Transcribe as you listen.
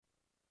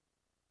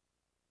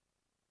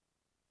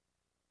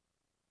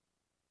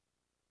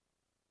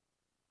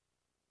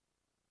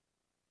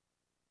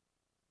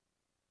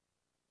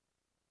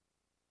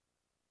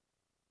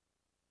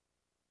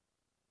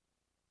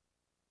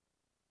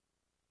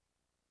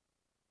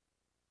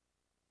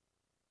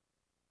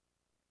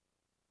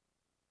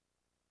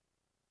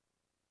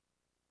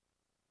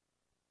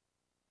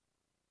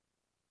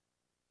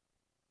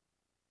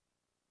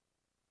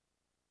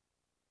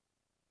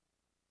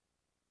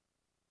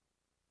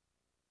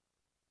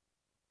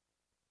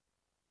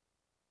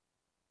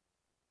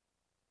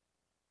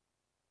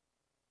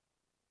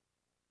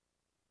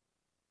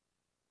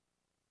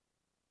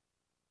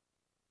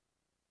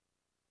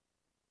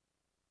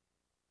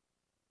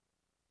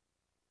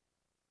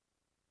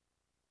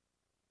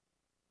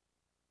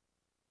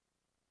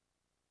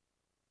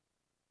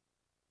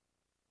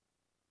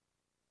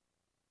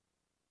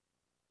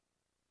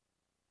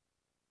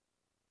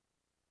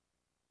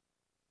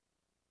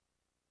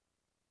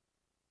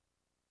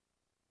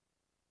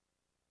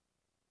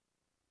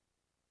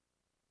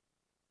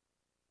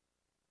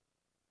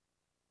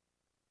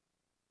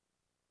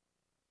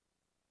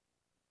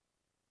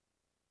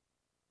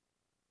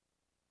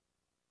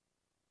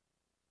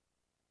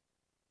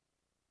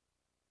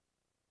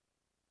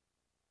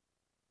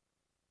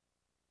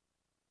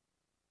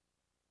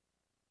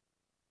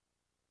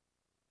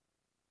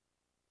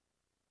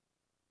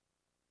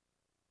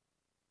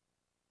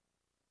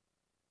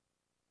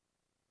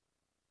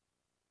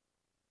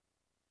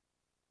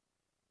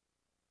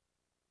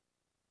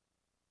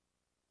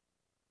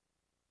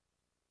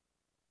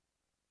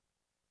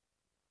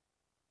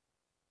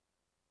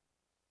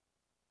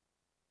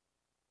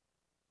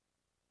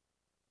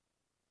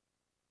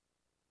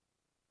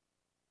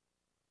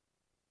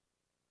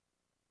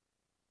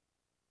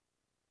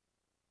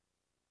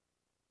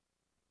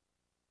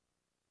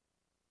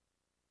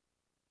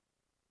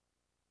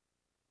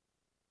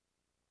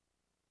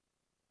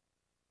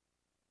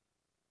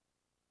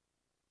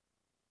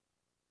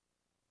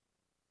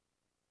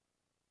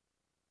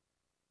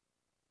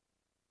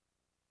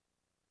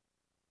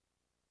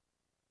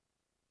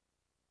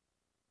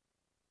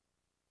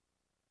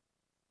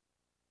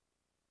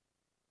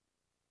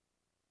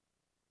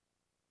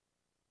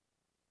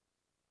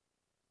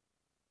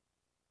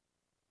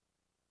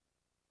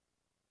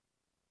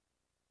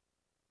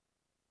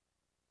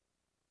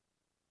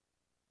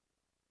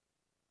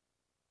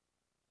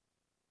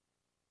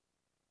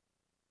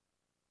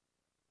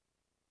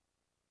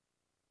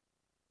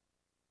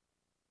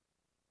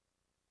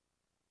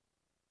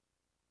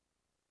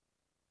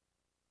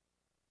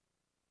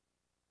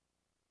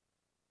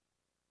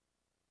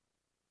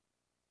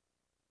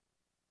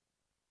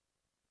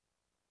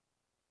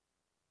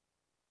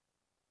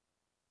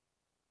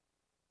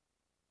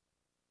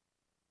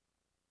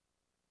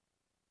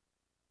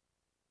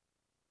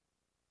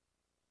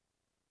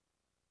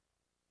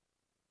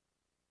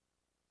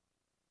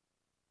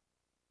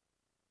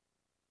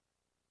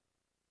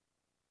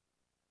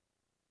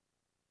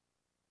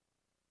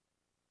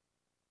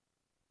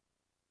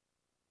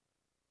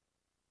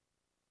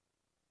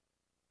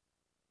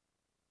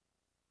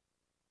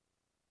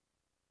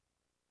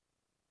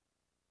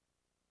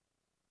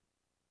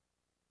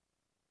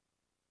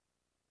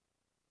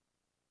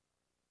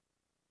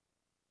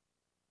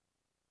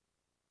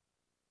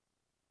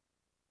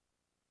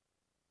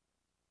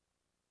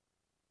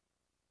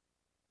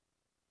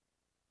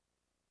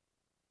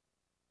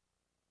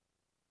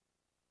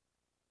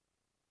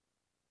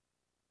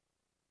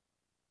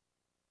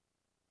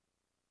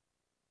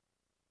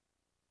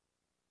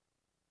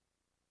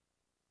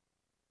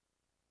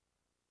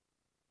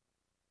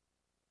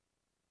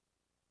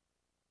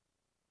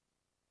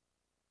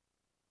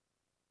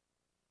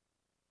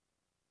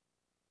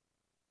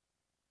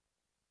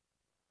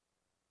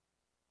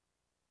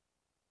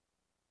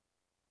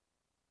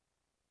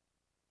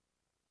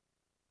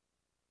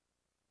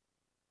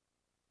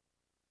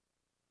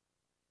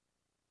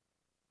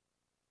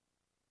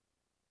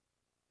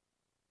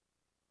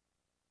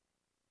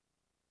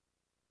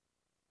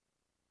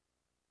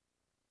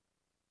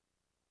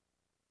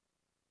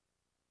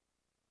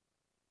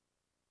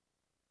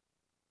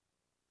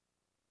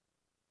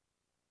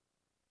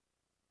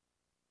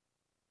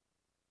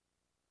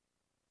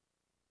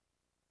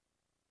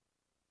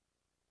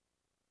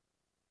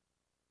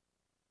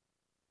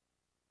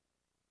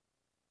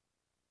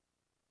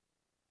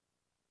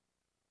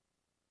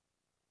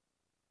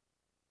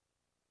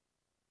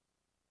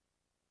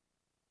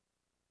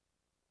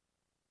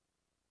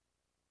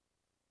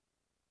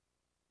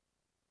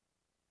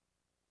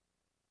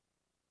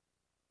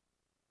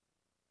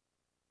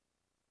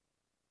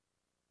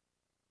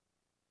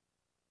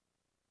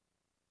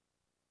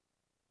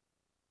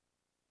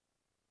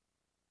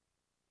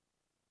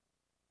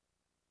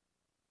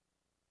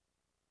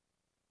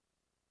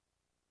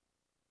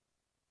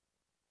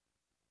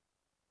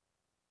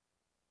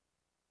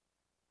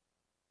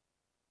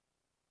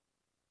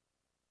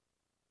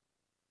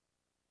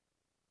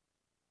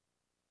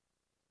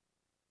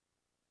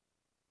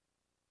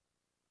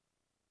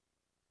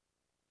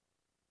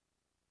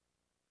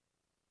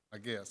I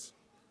guess.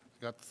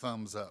 Got the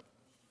thumbs up.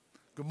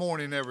 Good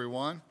morning,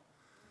 everyone.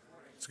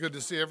 It's good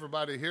to see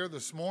everybody here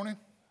this morning.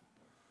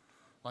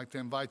 I'd like to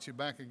invite you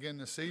back again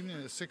this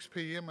evening at 6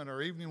 p.m. at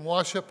our evening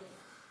worship.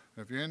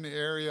 If you're in the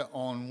area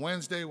on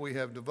Wednesday, we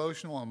have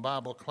devotional and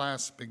Bible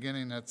class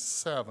beginning at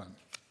 7.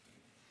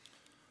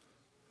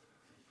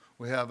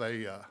 We have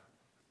a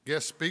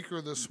guest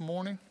speaker this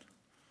morning.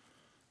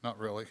 Not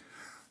really.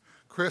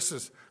 Chris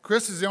is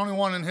the only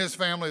one in his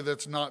family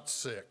that's not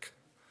sick.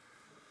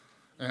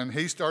 And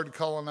he started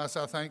calling us,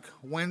 I think,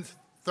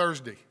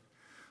 Thursday,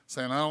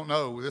 saying, I don't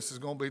know, this is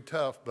going to be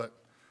tough, but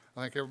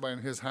I think everybody in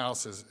his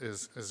house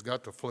has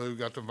got the flu,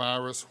 got the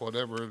virus,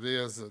 whatever it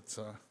is.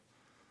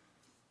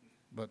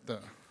 But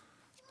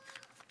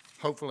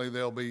hopefully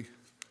they'll be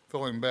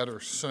feeling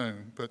better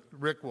soon. But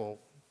Rick will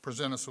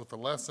present us with a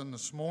lesson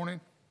this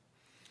morning.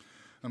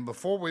 And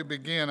before we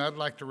begin, I'd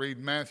like to read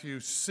Matthew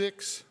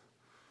 6,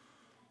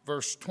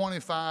 verse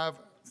 25,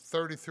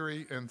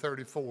 33, and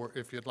 34,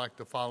 if you'd like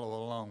to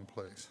follow along,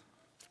 please.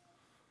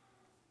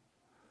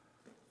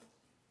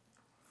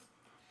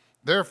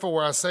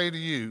 Therefore, I say to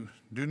you,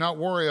 do not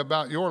worry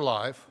about your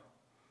life,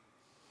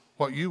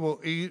 what you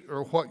will eat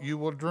or what you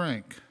will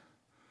drink,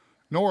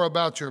 nor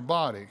about your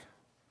body,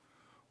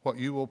 what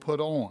you will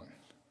put on.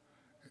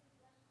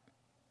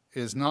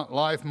 Is not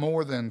life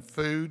more than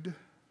food,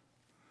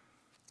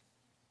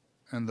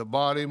 and the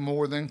body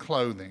more than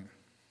clothing?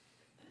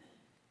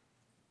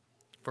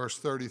 Verse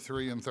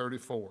 33 and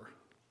 34.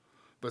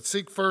 But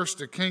seek first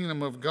the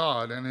kingdom of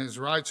God and his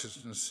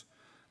righteousness,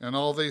 and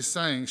all these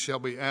things shall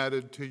be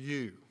added to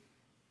you.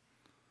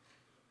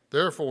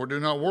 Therefore, do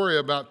not worry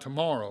about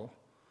tomorrow,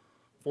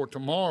 for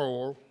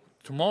tomorrow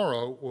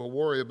will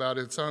worry about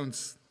its own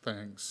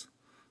things.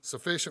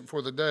 Sufficient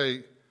for the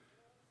day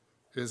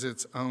is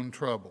its own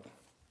trouble.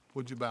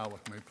 Would you bow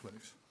with me,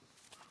 please?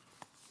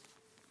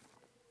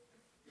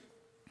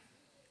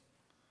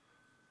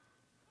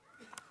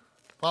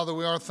 Father,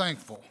 we are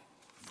thankful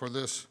for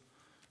this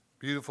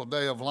beautiful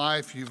day of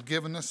life you've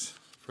given us,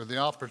 for the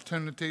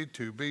opportunity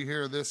to be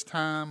here this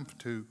time,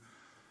 to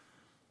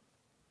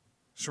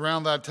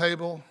surround thy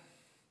table,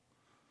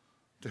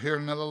 to hear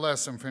another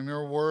lesson from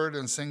your word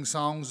and sing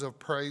songs of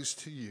praise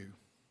to you.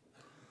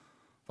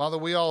 Father,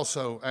 we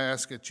also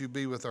ask that you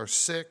be with our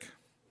sick,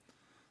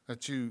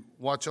 that you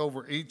watch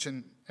over each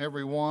and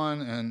every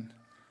one, and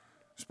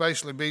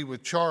especially be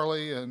with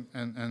Charlie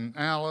and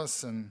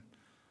Alice, and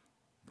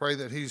pray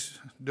that he's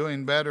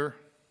doing better.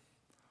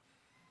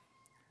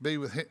 Be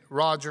with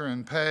Roger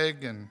and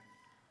Peg and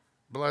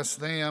bless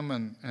them,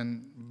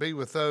 and be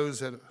with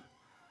those that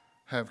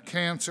have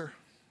cancer.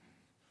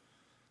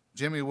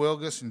 Jimmy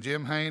Wilgus and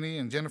Jim Haney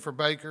and Jennifer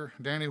Baker,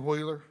 Danny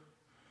Wheeler.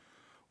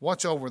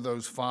 Watch over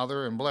those,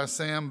 Father, and bless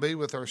them. Be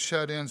with our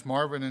shut-ins,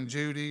 Marvin and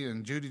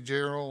Judy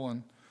Gerald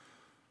and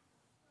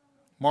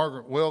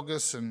Margaret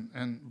Wilgus,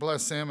 and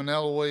bless them, and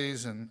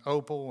Eloise and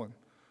Opal and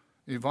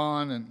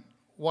Yvonne, and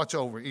watch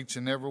over each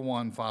and every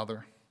one,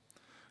 Father.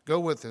 Go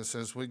with us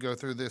as we go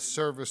through this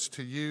service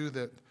to you,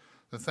 that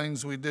the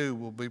things we do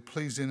will be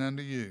pleasing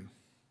unto you.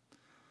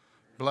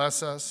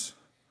 Bless us,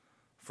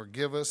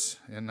 forgive us.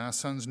 In thy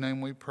Son's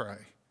name we pray,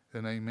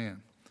 and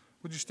amen.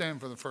 Would you stand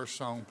for the first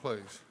song,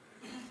 please?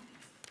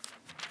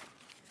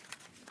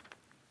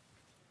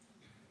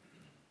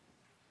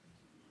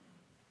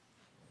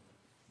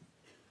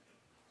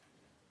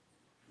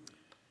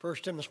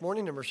 First hymn this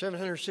morning, number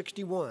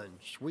 761,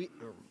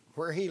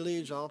 Where He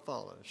Leads, I'll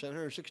Follow,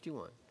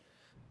 761.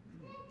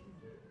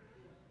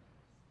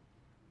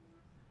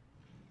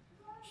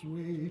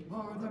 Sweet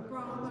are the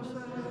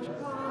promises,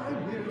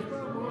 kind is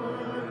the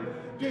word,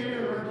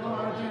 dearer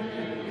far than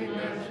any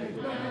message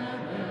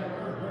man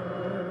ever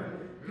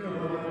heard.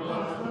 Good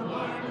was the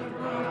light of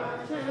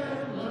Christ,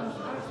 endless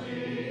I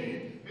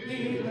see,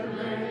 He the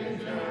great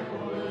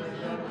example is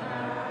the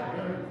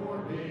pattern for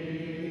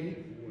me.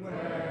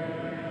 Where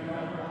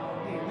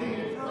He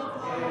leads, I'll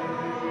follow,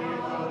 the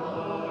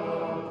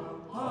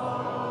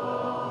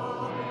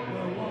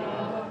one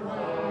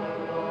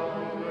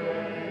the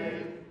way.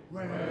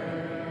 Where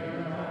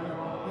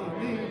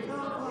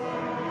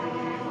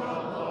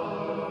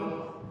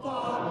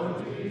follow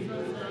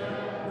Jesus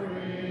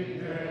every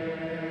day.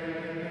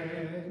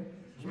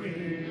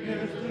 Sweet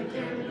is the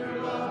tender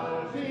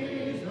love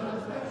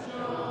Jesus has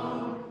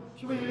shown,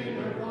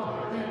 sweeter far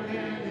than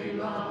any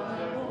love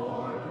that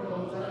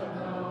mortals have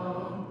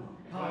known.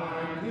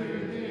 Kind to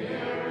the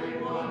erring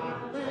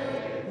one,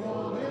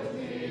 faithful is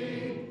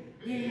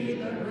He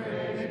the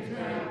great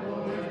example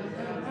is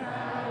the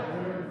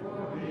pattern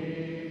for me.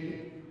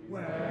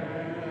 Where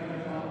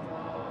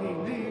He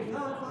leads,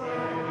 I'll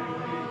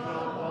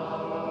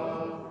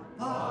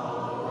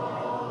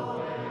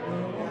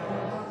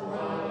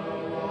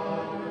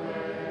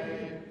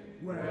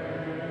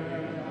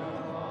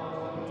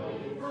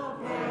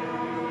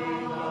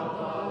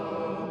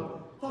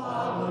follow,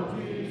 follow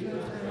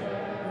Jesus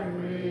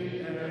every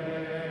day.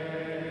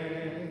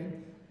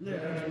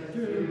 Listen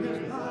to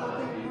his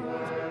loving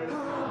voice,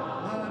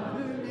 come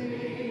unto me.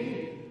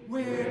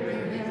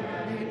 Weary,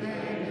 heavy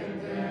laden,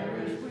 there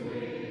is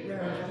sweet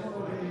rest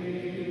for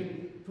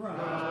thee.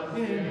 Trust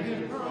in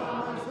his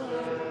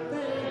promises,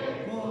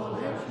 faithful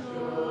and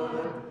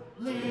sure.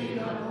 Lean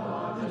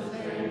upon the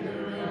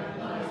Savior, and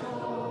thy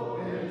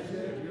soul is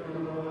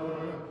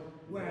secure.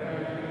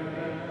 Where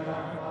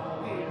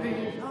he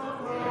leads our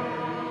way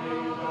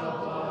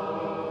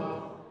above,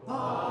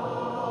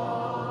 follow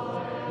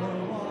all the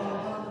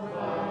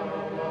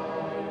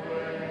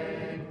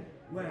way.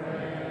 Where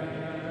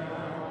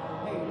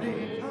he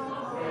leads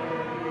our way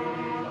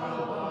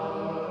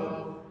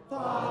above,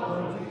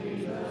 follow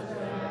Jesus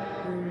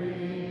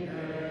every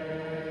day.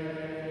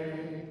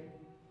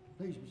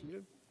 Please be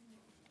seated.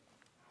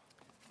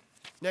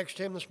 Next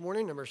hymn this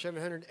morning, number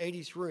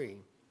 783.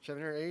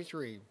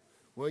 783.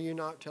 Will you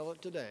not tell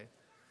it today?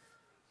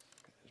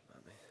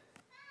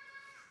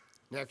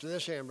 And after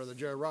this hymn, Brother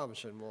Joe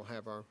Robinson will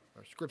have our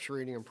scripture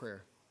reading and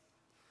prayer.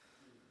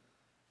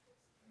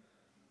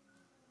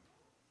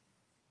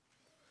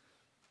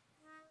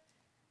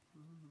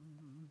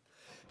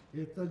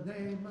 If the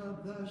name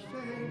of the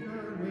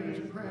Savior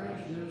is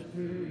precious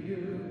to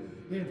you,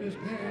 if his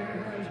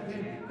care has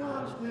been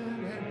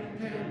constant and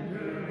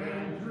tender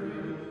and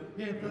true,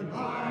 if the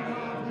light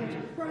of his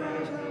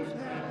presence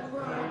has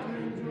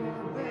brightened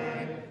your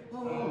way,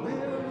 oh,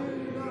 will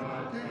you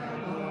not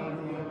tell of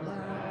your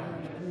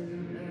gladness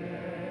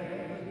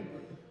today?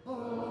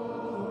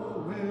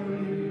 Oh, will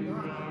you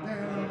not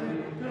tell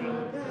it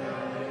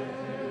today?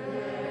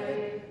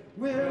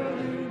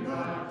 Will you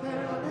not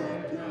tell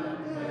it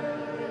today?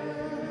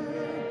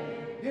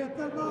 If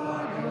the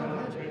light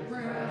of his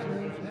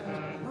presence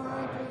has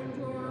brightened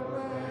your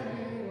way,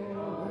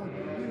 oh,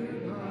 will you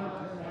not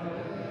tell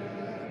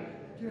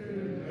it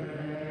today?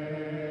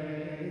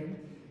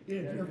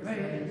 If your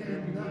faith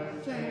in the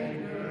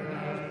Savior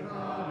has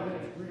brought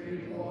its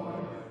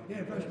reward,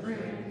 if a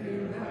strength you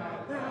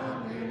have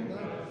found in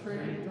the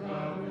strength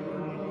of your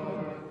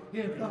Lord,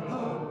 if the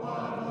hope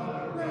of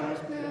a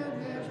rest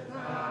in his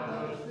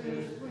palace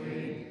is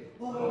sweet,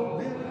 oh,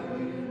 will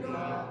you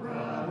not,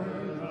 brother,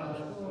 the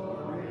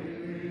story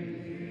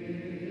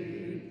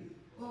repeat?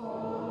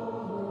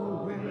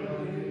 Oh, will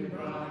you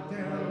not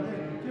tell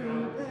it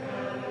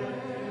today?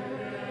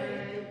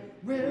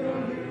 Will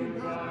you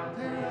not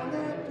tell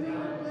it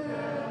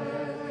today?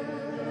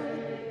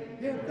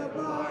 If the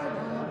light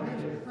of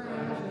his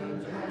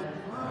presence has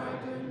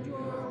brightened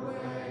your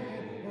way,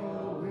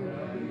 oh,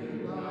 will you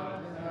not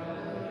tell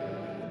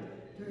it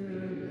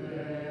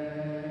today?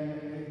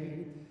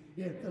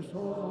 If the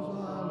souls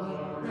all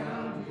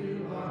around you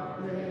are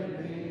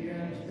living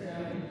in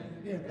sin,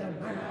 if the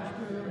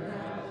Master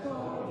has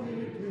told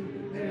you to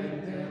bid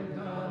them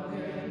come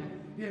in,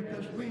 if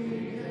the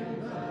sweet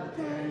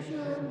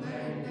invitation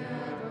they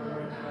never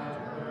have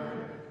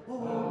heard, oh,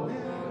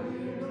 will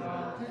you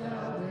not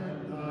tell them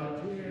the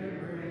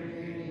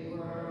cheering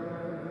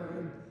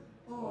word?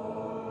 Oh,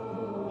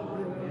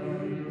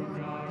 will you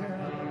not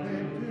tell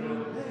them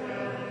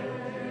today?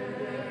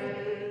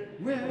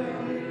 Will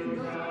you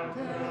not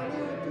tell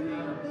it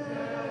today?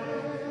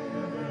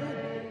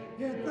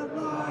 If the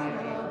light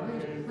of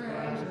his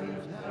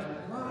presence has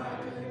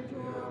brightened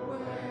your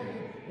way,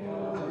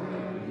 oh,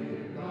 will you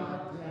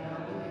not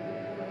tell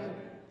it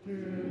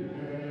today?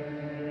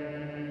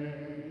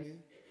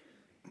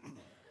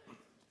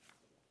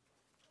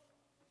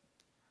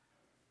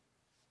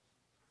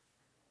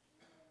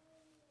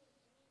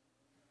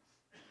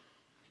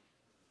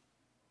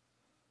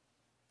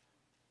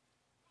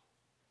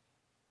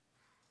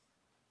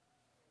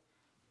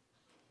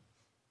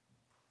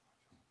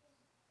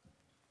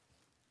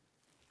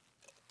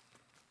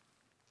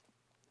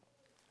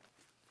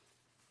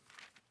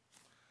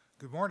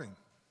 Good morning.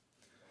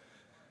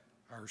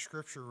 Our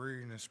scripture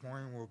reading this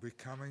morning will be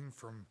coming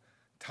from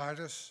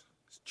Titus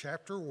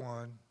chapter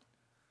 1,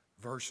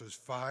 verses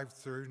 5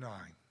 through 9.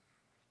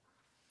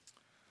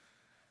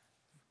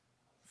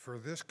 For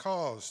this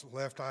cause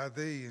left I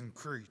thee in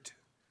Crete,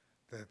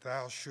 that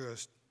thou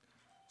shouldst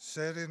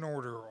set in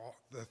order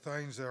the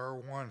things that are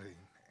wanting,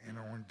 and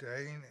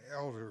ordain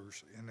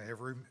elders in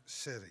every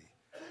city,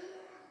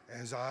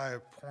 as I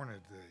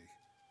appointed thee.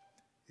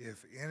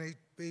 If any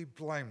be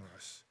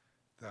blameless,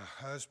 the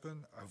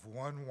husband of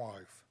one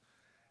wife,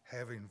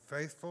 having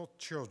faithful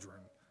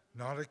children,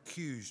 not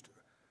accused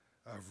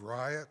of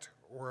riot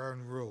or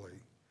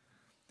unruly.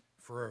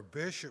 For a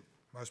bishop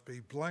must be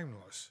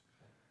blameless,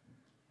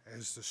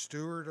 as the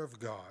steward of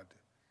God,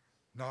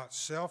 not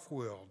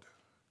self-willed,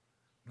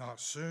 not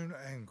soon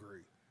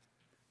angry,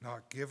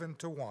 not given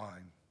to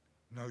wine,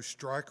 no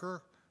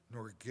striker,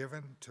 nor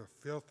given to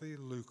filthy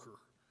lucre,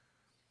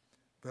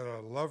 but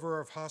a lover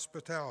of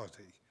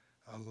hospitality,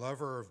 a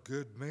lover of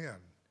good men,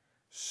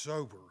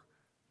 sober,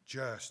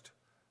 just,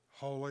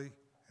 holy,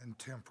 and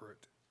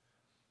temperate,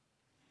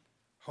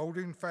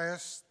 holding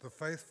fast the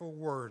faithful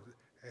word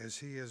as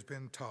he has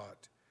been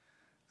taught,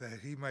 that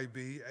he may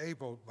be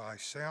able by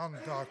sound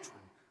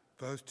doctrine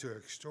both to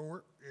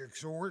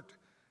exhort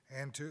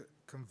and to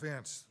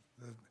convince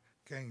the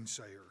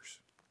gainsayers.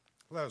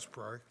 Let us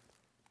pray.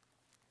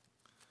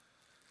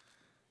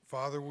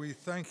 Father, we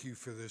thank you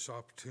for this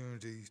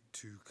opportunity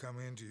to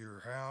come into your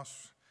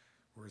house.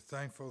 We're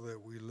thankful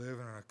that we live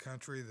in a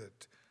country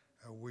that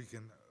we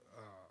can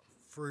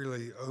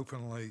freely,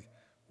 openly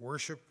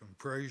worship and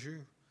praise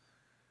you.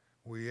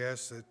 We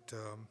ask that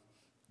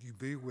you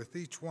be with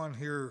each one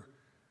here,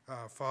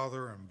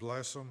 Father, and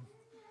bless them.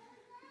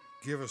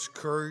 Give us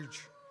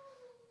courage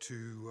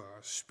to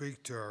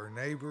speak to our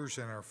neighbors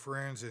and our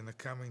friends in the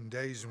coming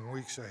days and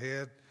weeks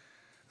ahead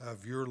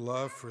of your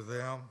love for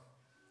them.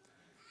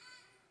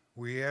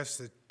 We ask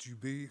that you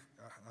be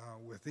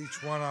with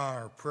each one on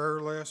our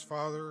prayer list,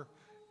 Father.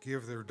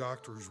 Give their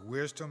doctors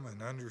wisdom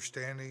and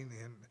understanding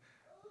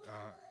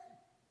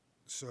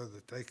so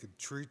that they could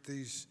treat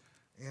these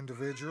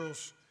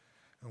individuals.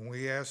 And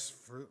we ask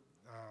for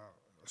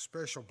a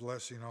special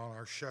blessing on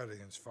our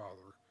shut-ins,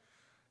 Father,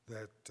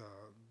 that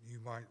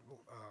you might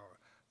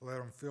let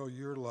them feel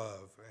your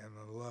love and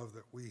the love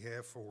that we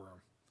have for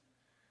them.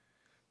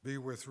 Be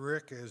with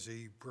Rick as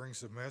he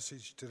brings the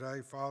message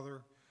today,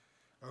 Father.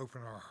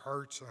 Open our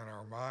hearts and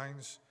our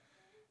minds,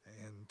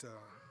 and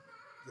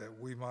that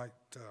we might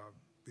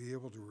be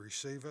able to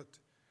receive it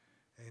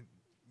and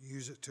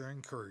use it to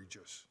encourage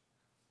us.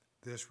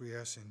 This we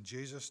ask in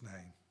Jesus'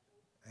 name.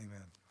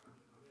 Amen.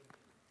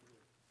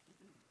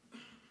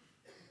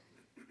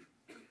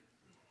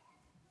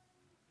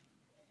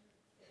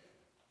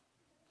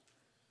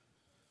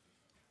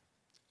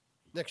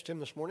 Next hymn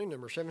this morning,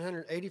 number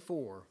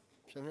 784.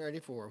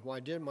 784, Why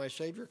Did My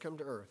Savior Come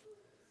to Earth?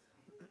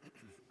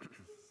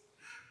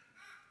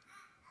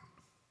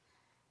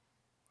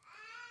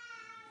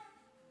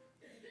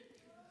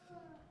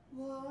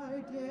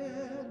 Why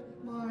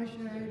did my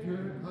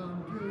Savior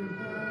come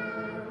to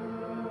earth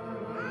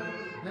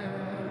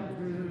and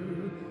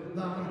to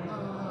the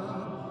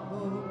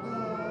humble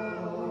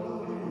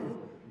go?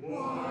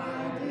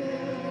 Why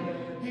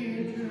did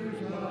he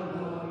choose a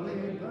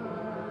lowly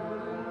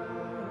birth?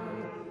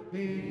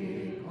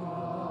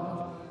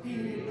 Because he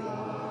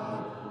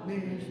loved me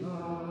so.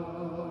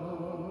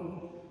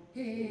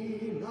 He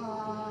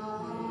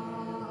loved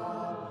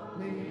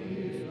me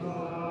so.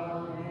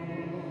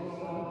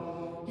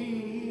 He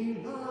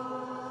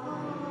loved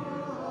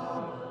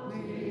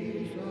me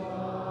so.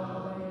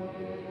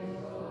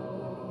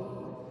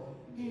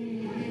 He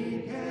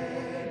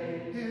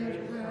gave his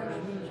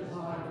precious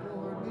life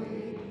for me,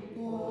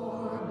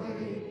 because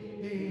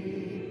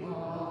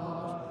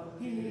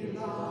he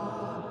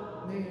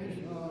loved me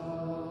so.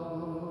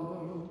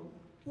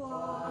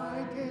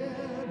 Why did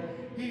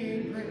he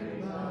bring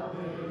the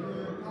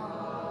bitter cup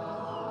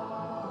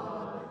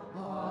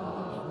of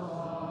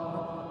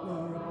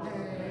sorrow,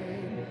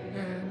 pain,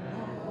 and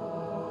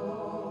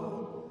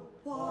woe?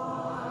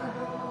 Why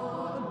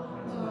on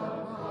the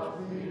cross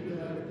be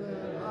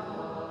lifted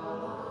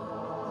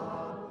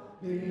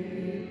up?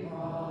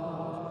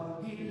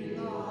 Because he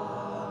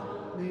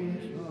loved me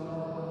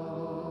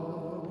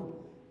so.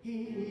 He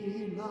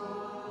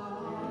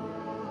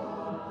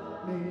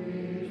loved me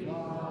so.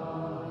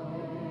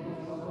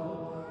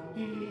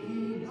 He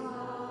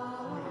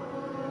loved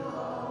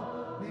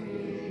me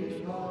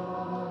so.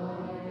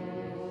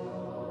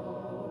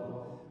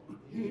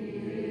 He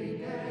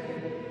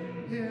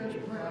gave his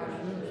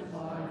precious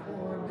life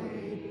for me,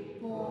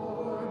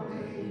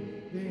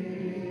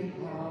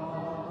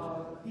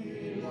 because he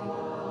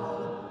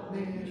loved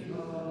me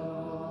so.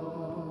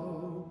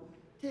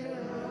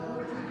 Till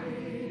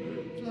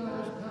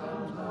Jesus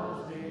comes,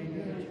 I'll sing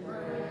his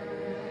praise,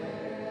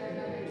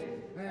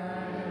 and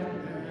then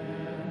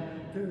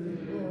to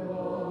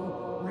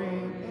glory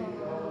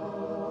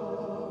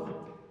go,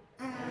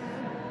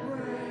 and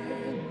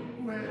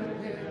reign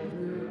with him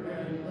through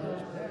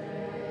endless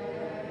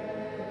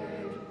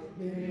days,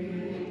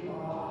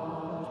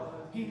 because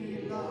he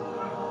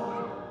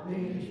loved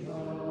me so.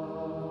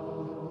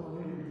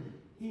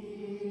 He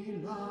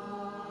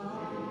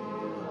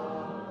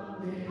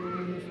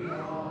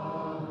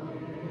loved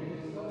me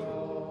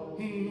so.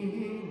 He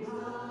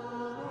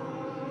loved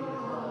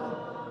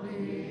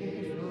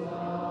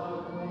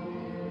me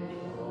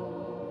so.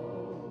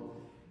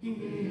 He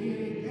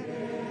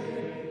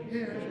gave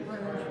his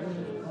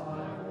precious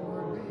life for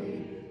me,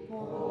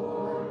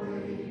 because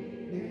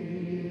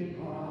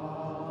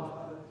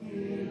he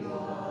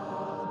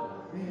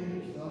loved me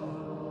so.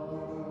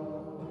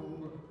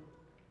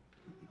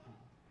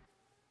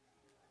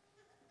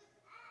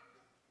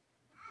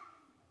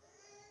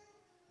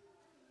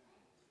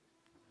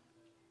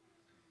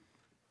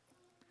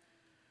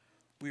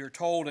 We are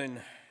told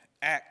in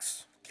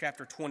Acts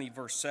chapter 20,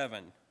 verse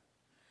 7,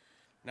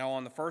 Now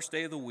on the first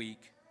day of the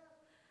week,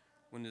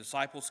 when the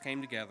disciples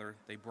came together,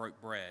 they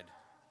broke bread.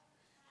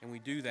 And we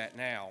do that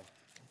now.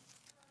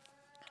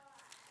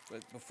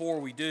 But before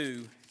we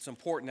do, it's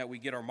important that we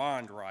get our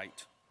mind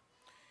right.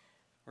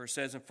 Where it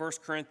says in 1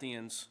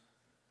 Corinthians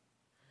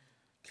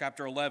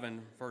chapter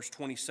 11, verse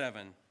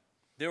 27,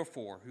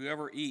 Therefore,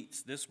 whoever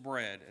eats this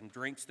bread and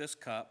drinks this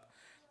cup,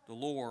 the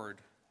Lord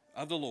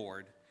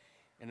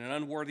in an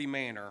unworthy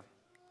manner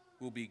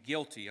will be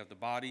guilty of the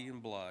body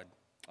and blood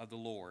of the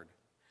Lord.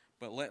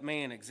 But let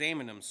man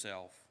examine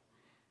himself,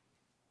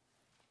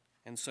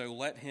 and so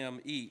let him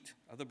eat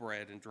of the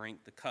bread and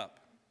drink the cup.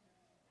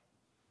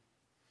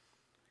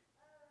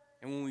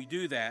 And when we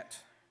do that,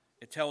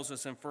 it tells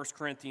us in 1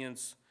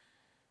 Corinthians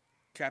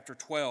chapter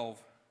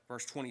 12,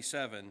 verse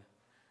 27,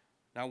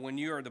 now when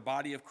you are the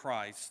body of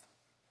Christ,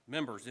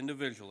 members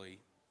individually,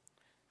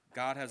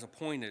 God has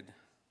appointed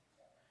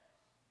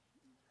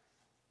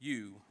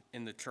you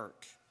in the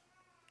church.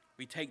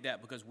 We take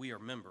that because we are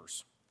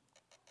members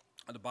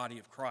of the body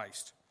of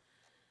Christ.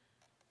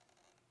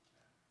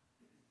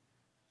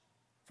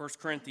 1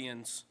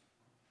 Corinthians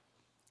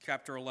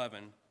chapter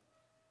 11,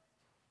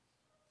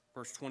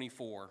 verse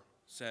 24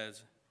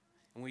 says,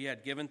 and we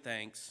had given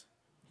thanks,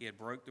 he had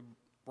broke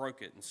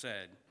it and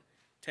said,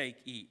 take,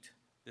 eat,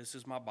 this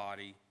is my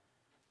body,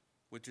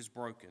 which is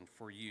broken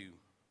for you.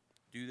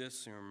 Do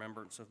this in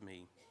remembrance of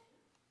me.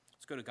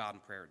 Let's go to God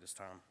in prayer at this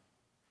time.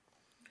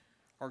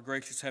 Our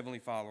gracious Heavenly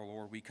Father,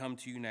 Lord, we come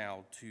to you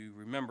now to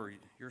remember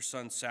your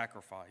Son's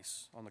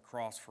sacrifice on the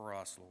cross for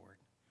us, Lord.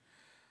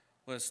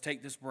 Let us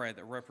take this bread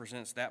that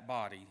represents that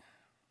body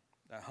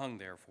that hung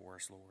there for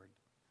us, Lord.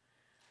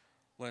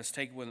 Let us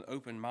take it with an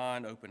open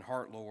mind, open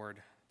heart,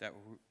 Lord, that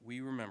we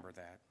remember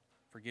that.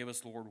 Forgive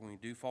us, Lord, when we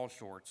do fall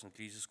short. In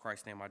Jesus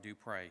Christ's name I do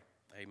pray.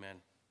 Amen.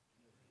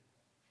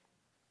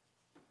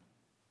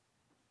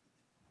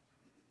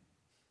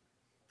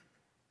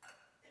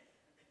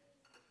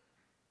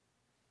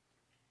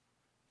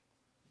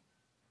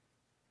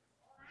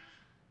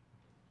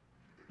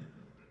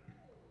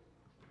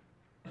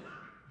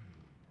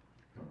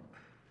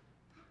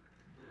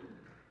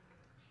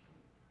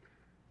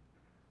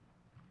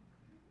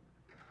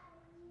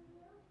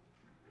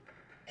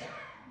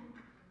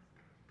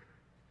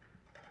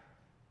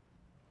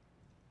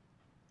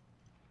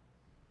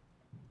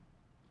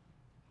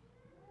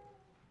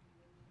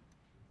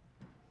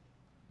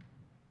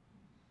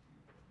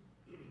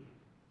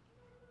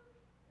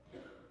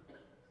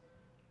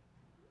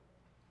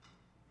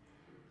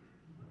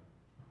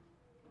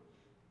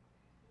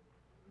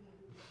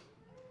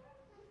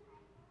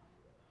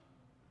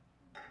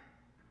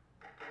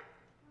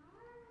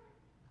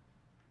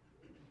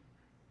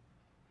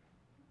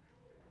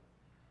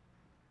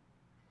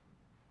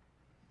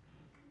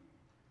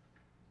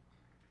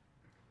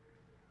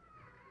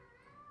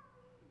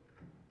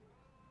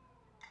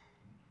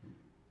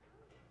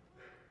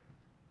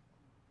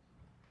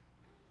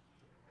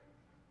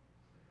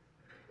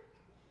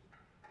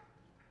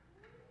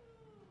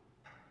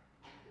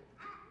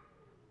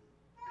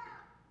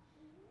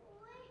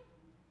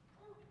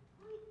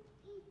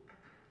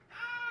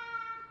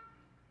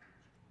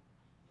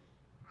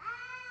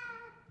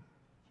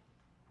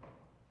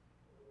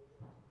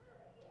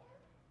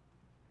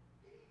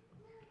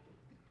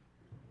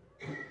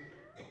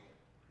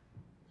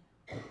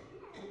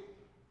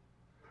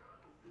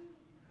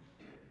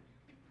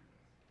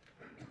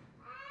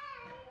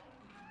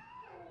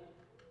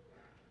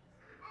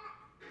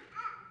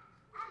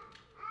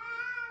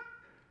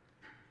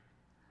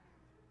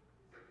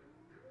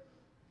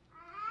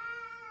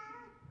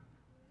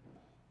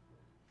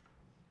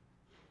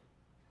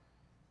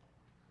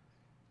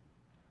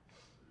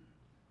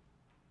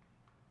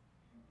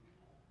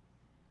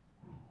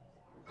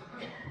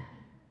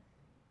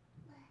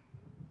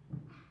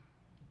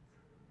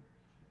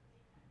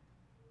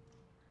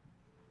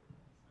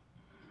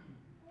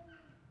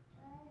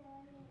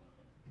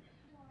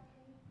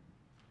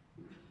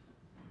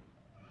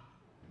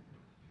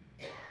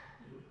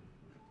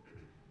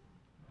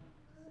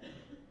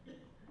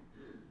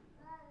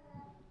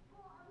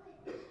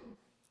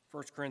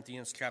 1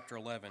 Corinthians chapter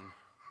 11,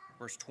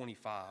 verse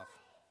 25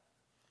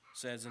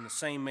 says, in the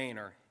same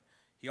manner,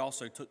 he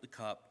also took the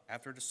cup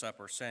after the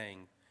supper,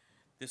 saying,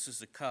 this is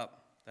the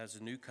cup that is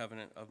the new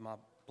covenant of my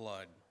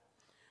blood.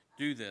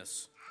 Do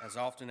this as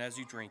often as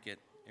you drink it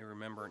in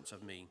remembrance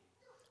of me.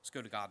 Let's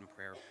go to God in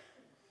prayer.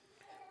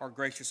 Our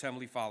gracious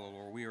Heavenly Father,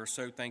 Lord, we are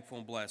so thankful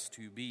and blessed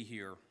to be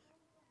here,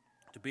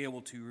 to be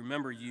able to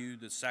remember you,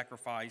 the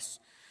sacrifice,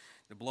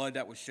 the blood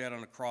that was shed on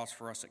the cross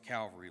for us at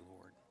Calvary, Lord.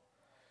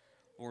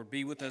 Lord,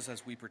 be with us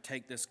as we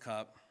partake this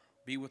cup.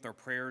 Be with our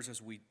prayers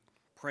as we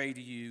pray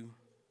to you.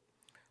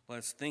 Let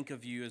us think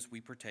of you as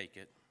we partake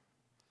it.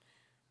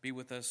 Be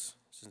with us,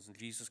 since in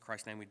Jesus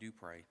Christ's name we do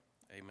pray.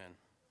 Amen.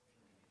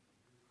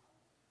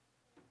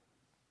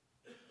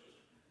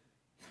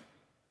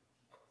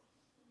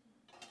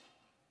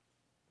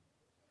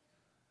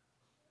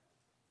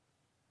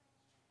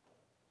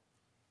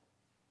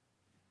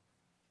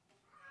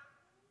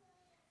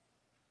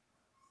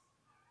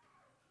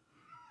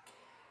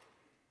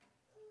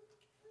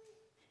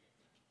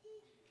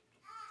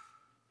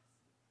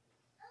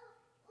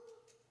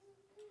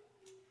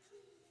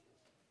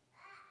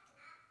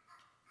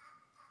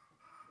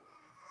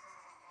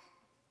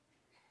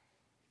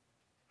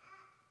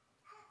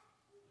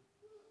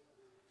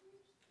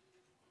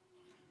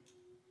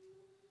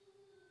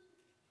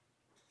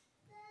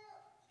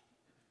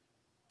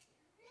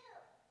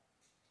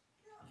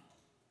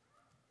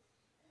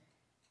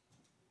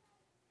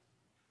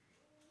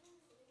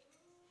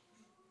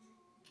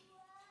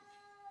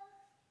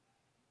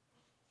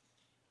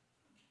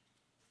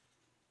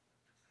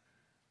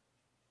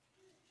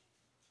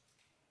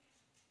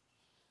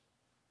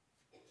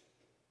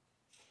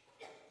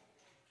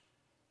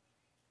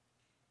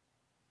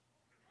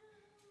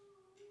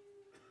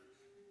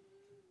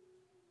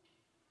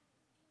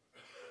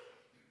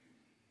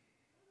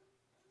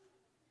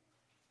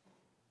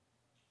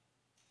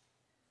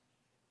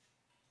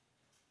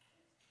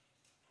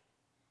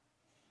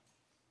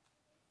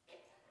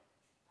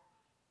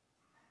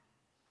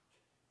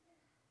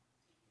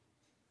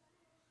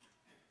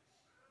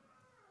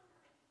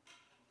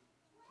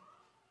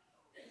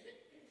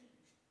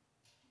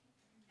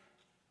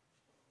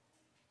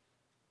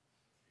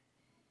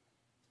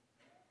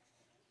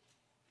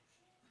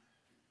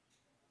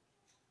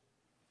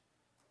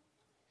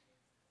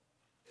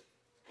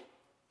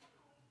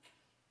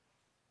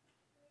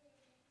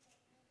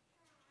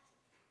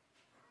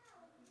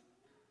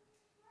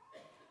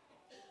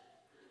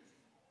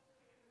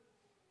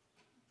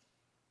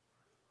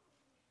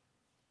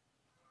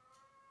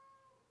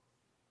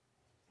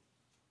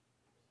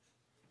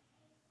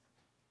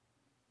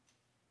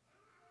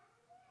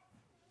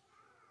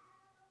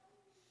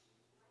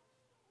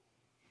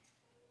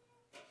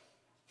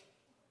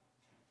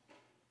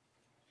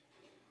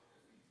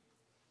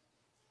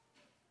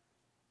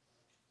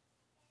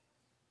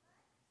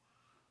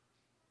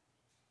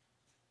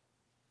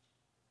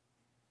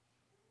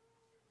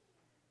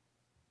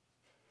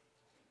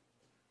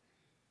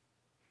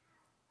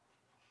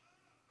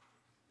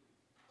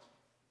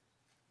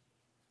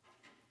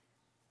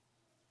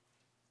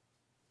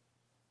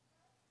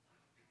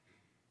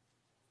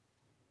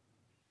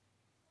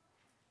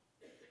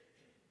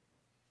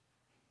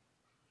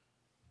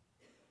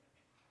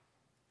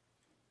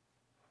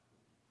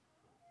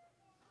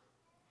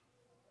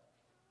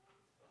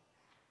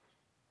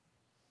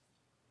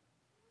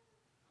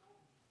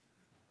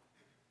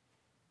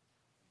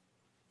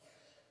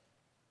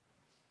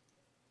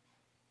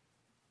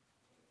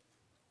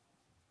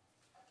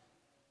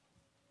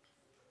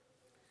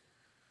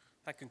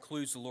 that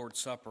concludes the Lord's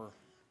Supper.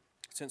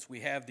 Since we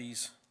have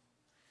these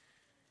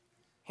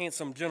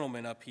handsome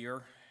gentlemen up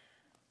here,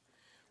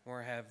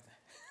 or have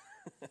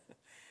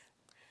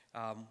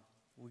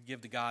we give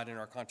to God in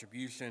our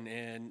contribution.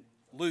 In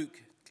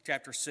Luke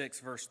chapter 6,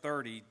 verse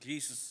 30,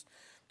 Jesus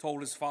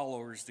told his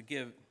followers to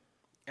give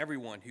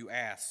everyone who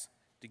asks,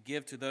 to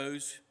give to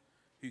those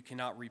who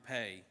cannot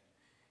repay.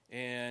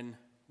 And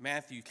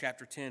Matthew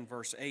chapter 10,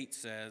 verse 8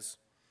 says,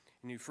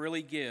 and you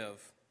freely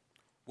give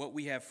what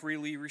we have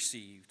freely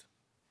received.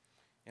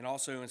 And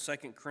also in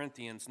 2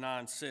 Corinthians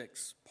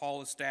 9:6,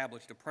 Paul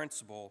established a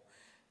principle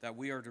that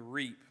we are to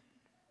reap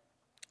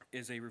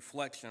is a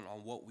reflection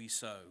on what we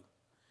sow.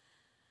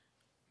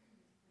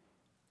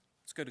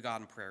 Let's go to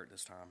God in prayer at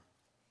this time.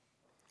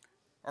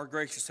 Our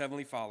gracious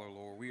Heavenly Father,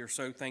 Lord, we are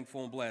so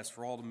thankful and blessed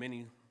for all the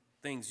many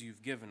things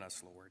you've given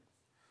us, Lord.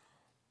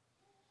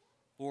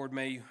 Lord,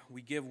 may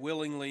we give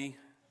willingly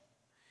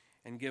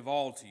and give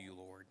all to you,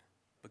 Lord,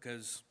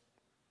 because,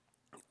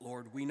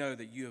 Lord, we know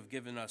that you have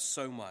given us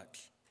so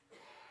much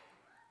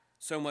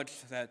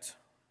that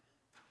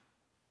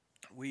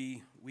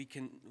we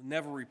can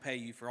never repay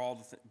you for all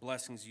the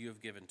blessings you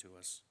have given to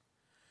us.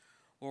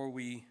 Lord,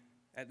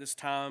 at this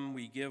time,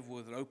 we give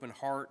with an open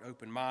heart,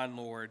 open mind,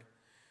 Lord.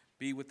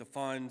 Be with the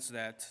funds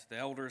that the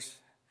elders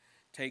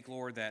take,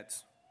 Lord, that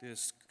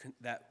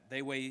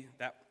they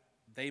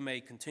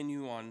may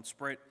continue on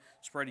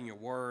spreading your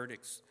word,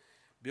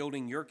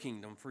 building your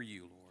kingdom for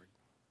you, Lord.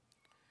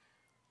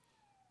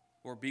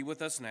 Lord, be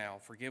with us now.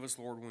 Forgive us,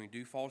 Lord, when we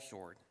do fall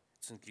short.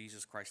 It's in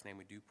Jesus Christ's name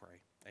we do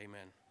pray.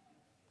 Amen.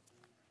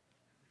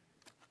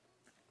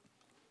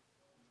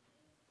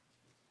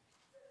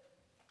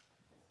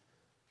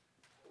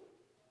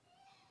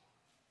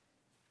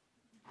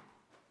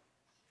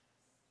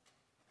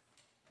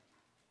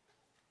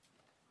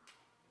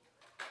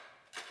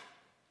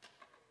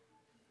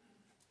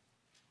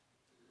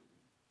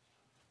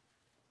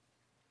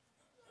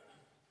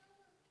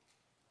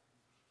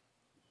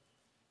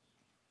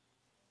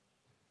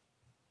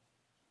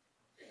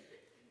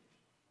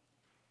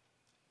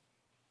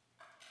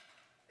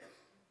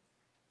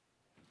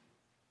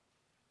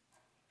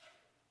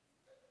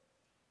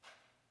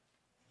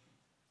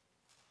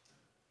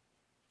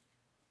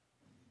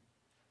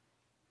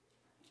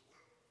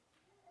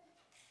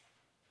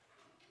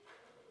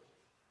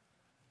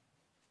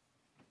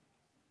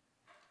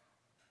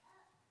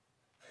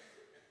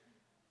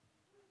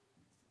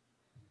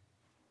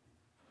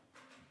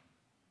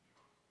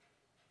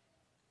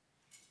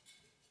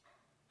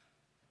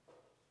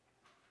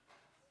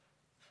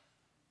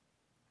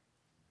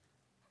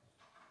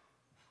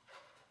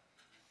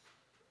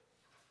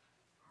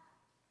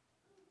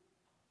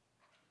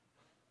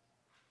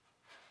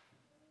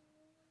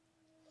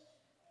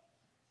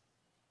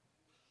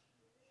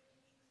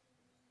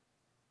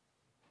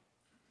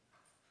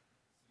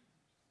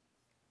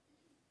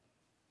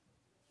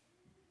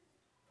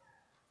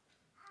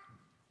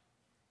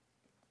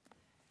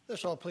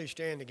 Let's all please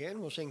stand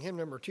again. We'll sing hymn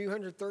number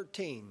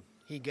 213,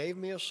 He Gave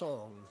Me a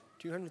Song,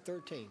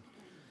 213.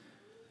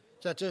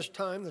 It's at this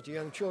time that the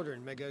young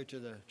children may go to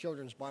the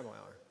Children's Bible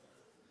Hour.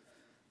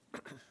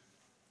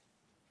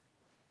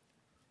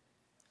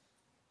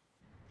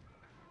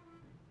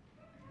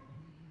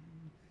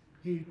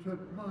 He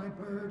took my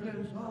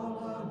burdens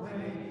all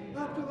away,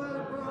 up to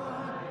a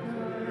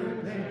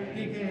brighter day.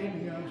 He gave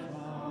me a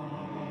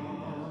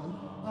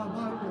song, a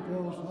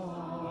wonderful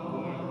song,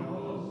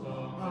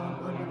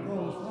 a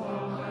wonderful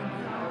song I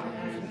now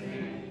can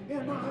sing.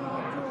 In my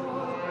heart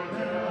joy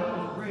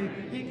bells ring.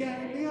 He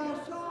gave me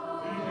a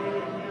song, a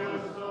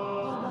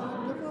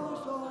wonderful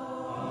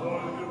song, a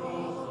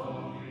wonderful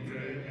song. He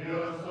gave me a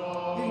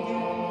song, he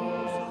gave me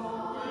a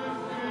song to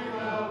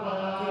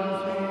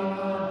sing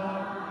aloud.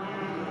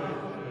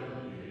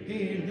 He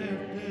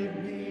lifted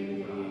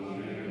me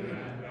from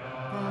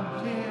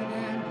sin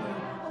and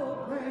death. Oh,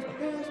 praise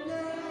His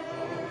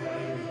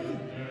name.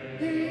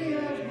 He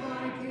is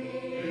my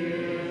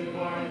King.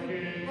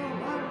 A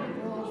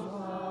wonderful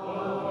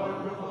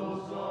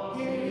song.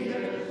 He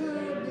has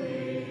good me.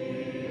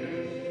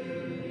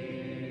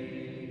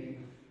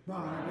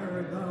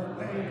 Brighter the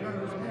way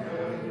goes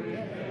every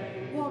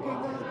day,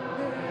 walking the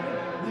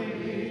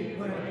heavenly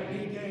way. He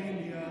gave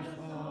me a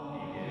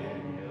song,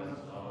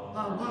 a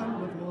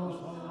wonderful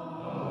song.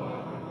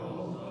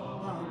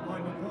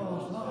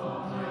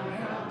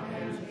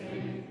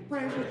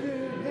 Praise to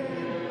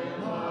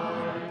Him,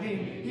 my King.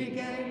 He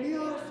gave me a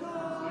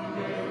song, a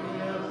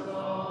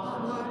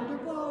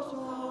wonderful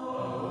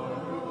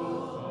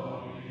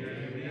song. He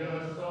gave me a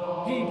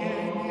song, He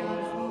gave me a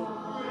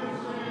song to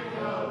sing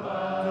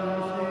about.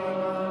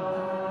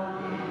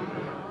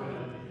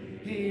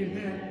 He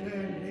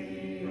lifted me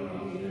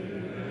from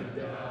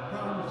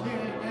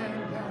sin and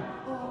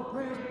death. Oh,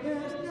 praise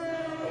His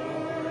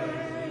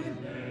name.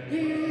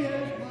 He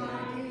is my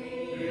King.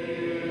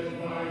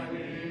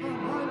 A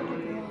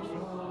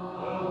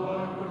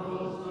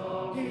wonderful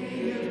song. He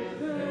is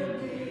good.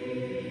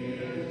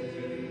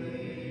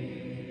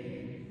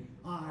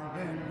 I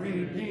am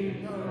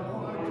redeemed, the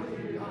Lord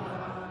to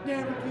God,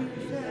 never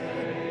to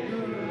say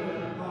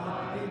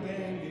goodbye.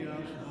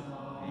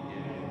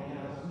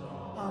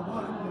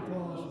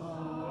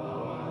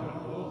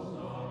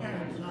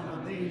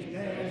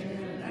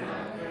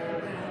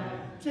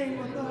 sing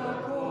with the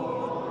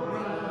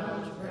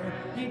chorus.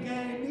 He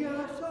gave me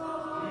a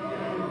song,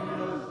 a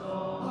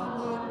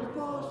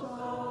wonderful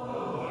song.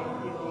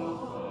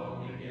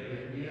 He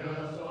gave me a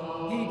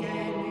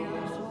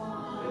song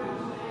to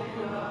sing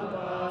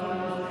about.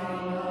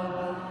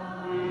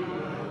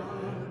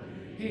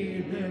 He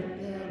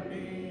lifted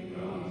me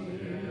from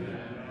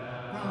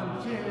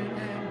sin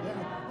and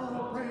death.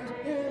 Oh, praise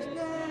His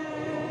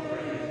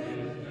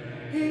name.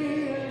 He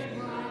is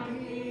my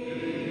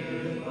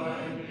King.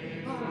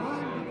 A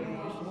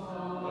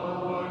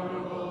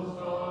wonderful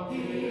song.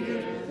 He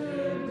is to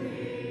me.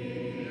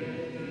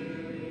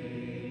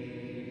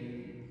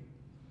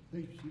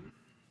 Please be seated.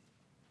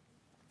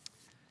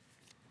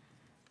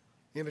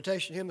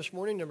 Invitation hymn this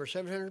morning, number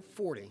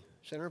 740.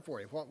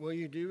 740. What will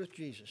you do with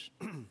Jesus?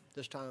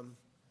 This time,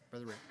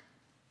 Brother Rick.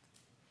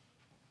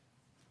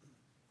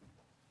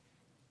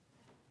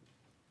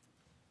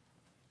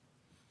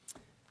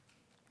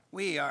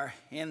 We are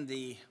in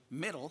the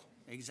middle,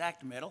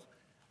 exact middle,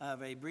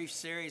 of a brief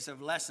series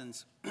of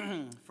lessons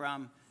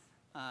from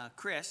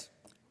Chris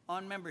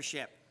on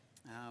membership.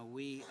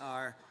 We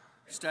are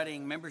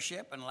studying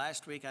membership, and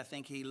last week I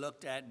think he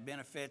looked at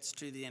benefits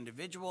to the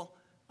individual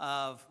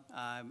of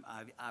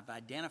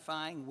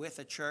identifying with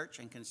a church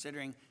and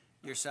considering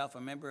yourself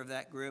a member of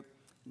that group.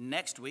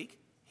 Next week,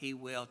 he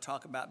will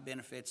talk about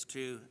benefits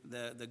to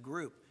the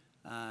group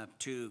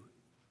to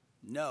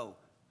know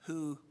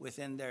who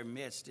within their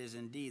midst is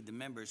indeed the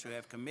members who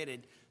have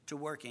committed to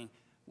working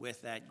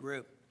with that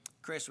group.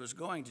 Chris was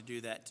going to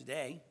do that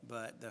today,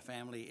 but the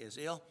family is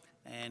ill,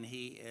 and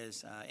he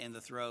is in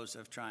the throes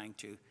of trying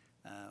to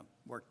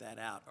work that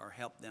out or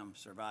help them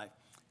survive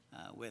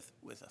with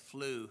a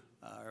flu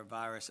or a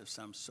virus of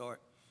some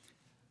sort.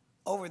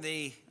 Over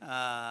the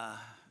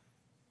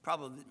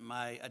probably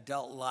my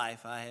adult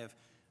life, I have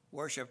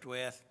worshiped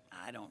with,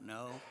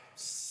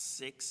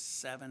 6,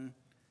 7,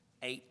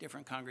 8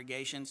 different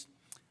congregations.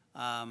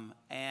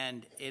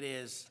 And it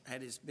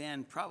has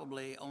been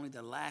probably only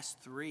the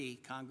last 3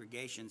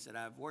 congregations that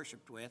I've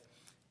worshiped with,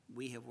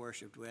 we have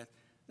worshiped with,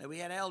 that we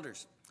had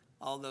elders.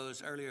 All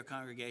those earlier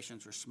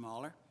congregations were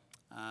smaller.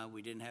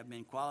 We didn't have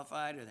men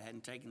qualified, or they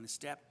hadn't taken the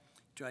step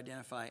to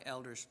identify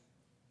elders.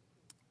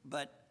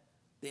 But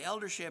the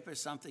eldership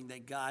is something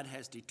that God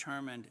has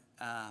determined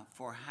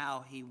for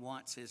how He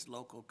wants His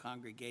local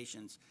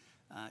congregations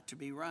to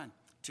be run,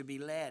 to be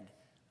led,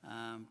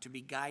 to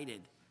be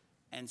guided.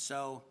 And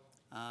so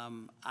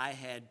I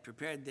had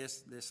prepared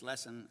this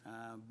lesson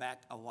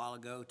back a while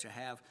ago to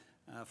have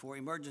for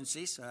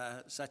emergencies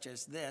such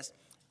as this,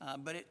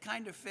 but it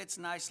kind of fits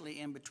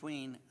nicely in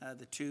between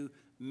the 2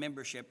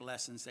 membership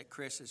lessons that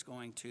Chris is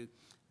going to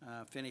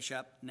finish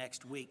up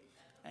next week.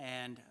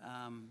 And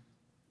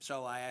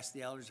so I asked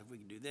the elders if we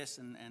could do this,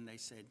 and they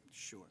said,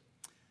 sure.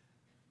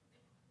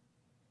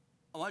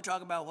 I want to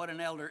talk about what an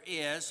elder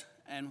is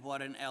and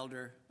what an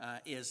elder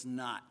is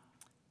not.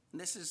 And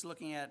this is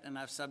looking at, and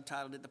I've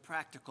subtitled it, the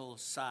practical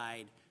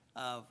side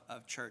of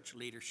church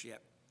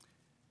leadership.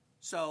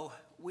 So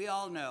we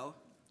all know,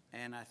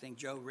 and I think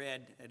Joe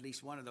read at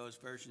least one of those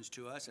versions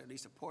to us, or at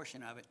least a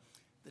portion of it,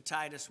 the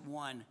Titus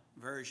 1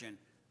 version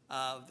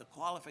of the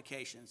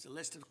qualifications, the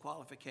list of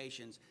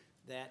qualifications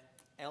that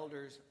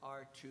elders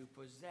are to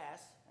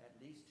possess, at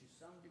least to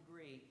some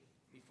degree,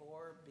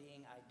 before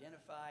being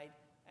identified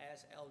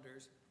as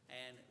elders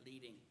and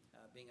leading,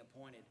 being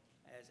appointed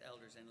as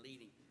elders and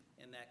leading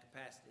in that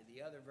capacity.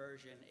 The other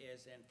version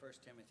is in 1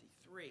 Timothy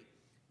 3.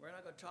 We're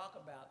not going to talk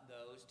about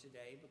those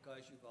today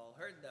because you've all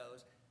heard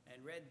those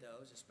and read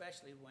those,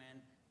 especially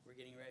when we're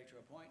getting ready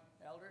to appoint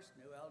elders,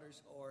 new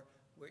elders, or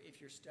if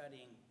you're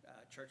studying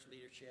church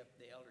leadership,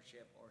 the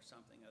eldership, or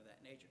something of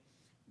that nature.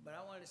 But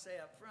I wanted to say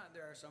up front,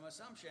 there are some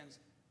assumptions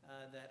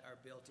that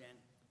are built in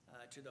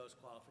to those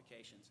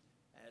qualifications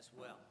as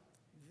well.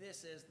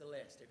 This is the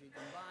list. If you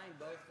combine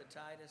both the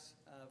Titus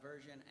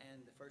version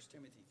and the 1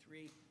 Timothy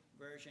 3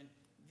 version,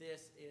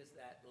 this is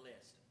that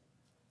list.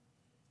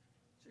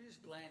 So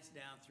just glance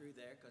down through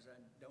there, because I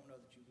don't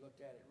know that you've looked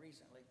at it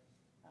recently,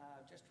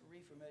 just to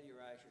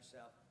refamiliarize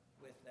yourself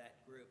with that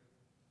group.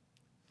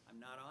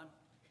 I'm not on?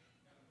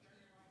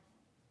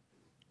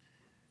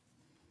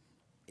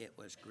 It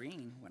was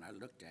green when I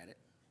looked at it.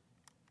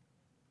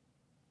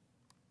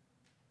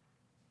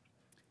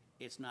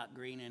 It's not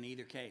green in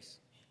either case.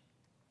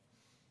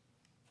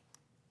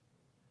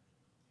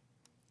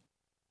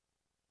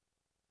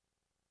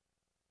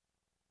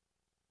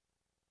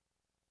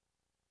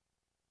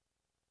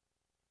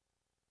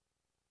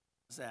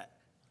 What's that?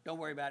 Don't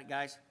worry about it,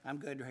 guys. I'm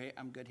good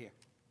here.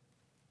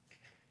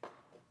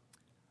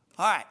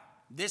 All right.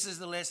 This is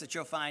the list that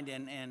you'll find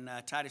in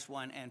Titus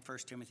 1 and 1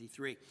 Timothy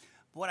 3.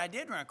 What I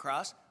did run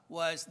across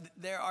was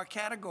there are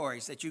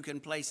categories that you can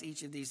place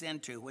each of these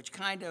into, which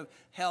kind of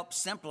help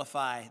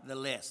simplify the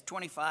list.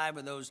 25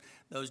 of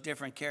those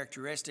different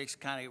characteristics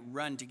kind of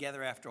run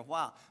together after a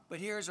while. But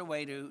here's a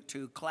way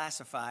to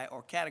classify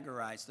or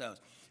categorize those.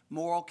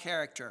 Moral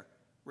character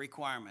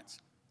requirements.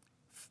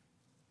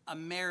 A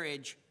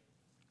marriage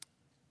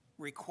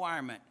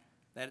requirement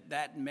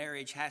that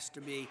marriage has to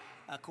be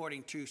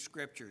according to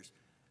scriptures.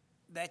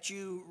 that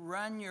you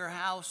run your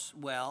house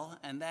well,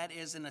 and that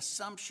is an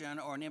assumption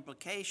or an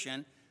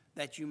implication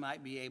that you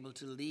might be able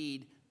to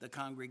lead the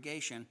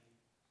congregation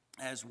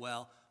as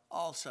well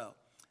also.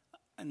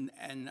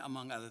 And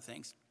among other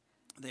things,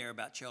 they are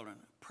about children.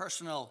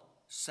 Personal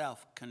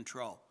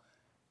self-control,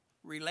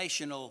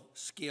 relational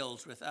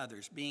skills with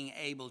others, being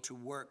able to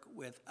work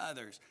with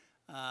others,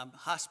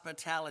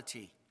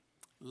 hospitality,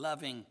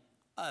 loving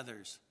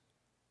others,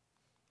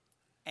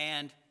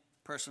 and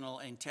personal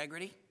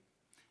integrity.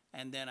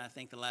 And then I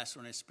think the last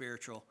one is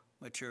spiritual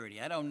maturity.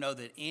 I don't know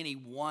that any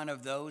one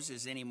of those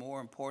is any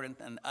more important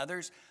than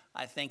others.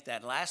 I think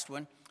that last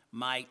one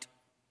might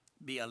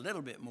be a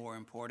little bit more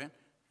important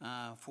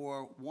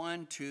for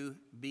one to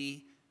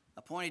be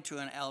appointed to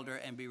an elder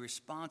and be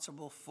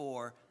responsible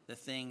for the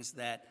things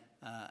that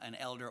an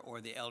elder or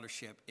the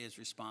eldership is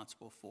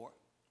responsible for.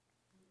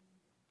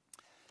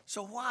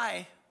 So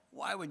why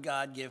would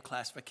God give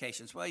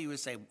classifications? Well, you would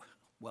say,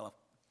 well,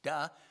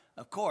 duh,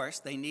 of course,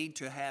 they need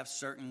to have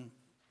certain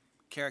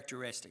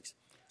characteristics,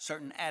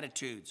 certain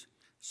attitudes,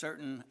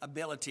 certain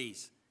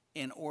abilities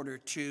in order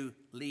to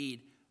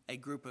lead a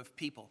group of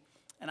people.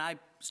 And I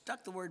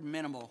stuck the word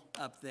minimal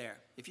up there.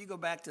 If you go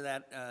back to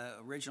that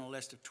original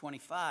list of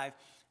 25,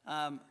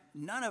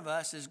 none of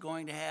us is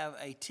going to have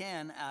a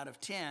 10 out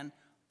of 10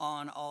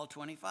 on all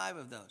 25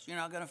 of those. You're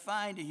not going to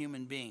find a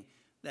human being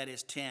that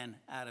is 10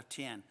 out of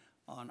 10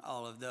 on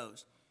all of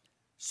those.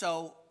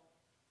 So,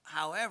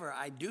 however,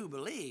 I do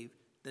believe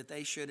that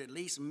they should at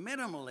least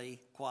minimally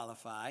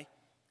qualify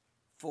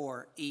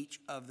for each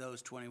of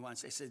those 21.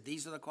 So they said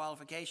these are the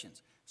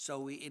qualifications. So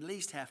we at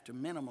least have to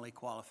minimally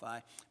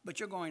qualify, but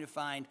you're going to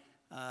find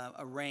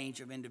a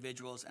range of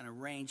individuals and a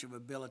range of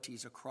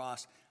abilities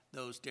across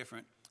those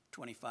different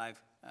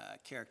 25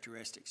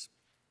 characteristics.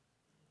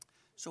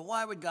 So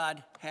why would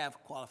God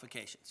have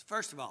qualifications?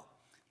 First of all,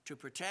 to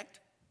protect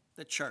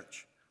the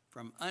church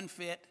from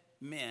unfit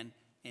men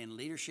in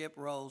leadership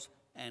roles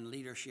and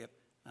leadership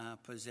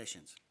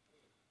positions.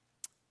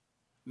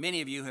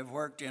 Many of you have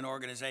worked in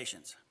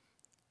organizations.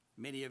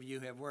 Many of you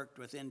have worked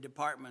within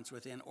departments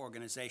within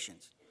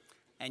organizations.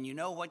 And you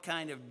know what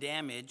kind of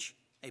damage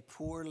a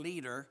poor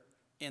leader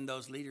in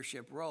those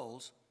leadership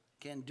roles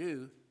can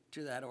do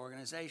to that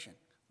organization.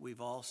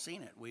 We've all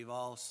seen it. We've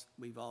all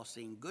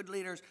seen good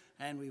leaders,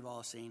 and we've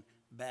all seen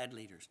bad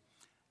leaders.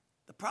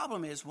 The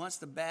problem is once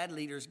the bad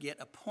leaders get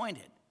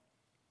appointed,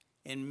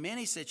 in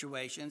many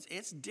situations,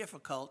 it's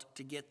difficult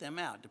to get them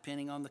out,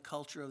 depending on the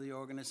culture of the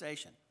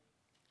organization.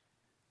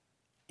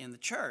 In the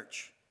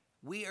church,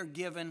 we are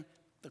given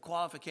the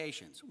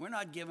qualifications. We're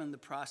not given the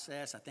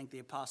process. I think the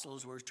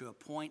apostles were to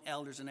appoint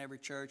elders in every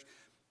church.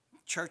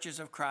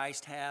 Churches of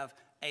Christ have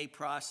a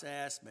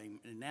process. They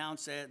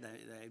announce it.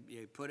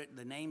 They put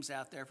the names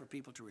out there for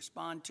people to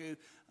respond to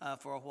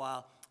for a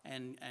while.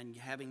 And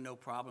having no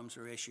problems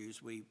or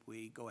issues,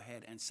 we go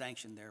ahead and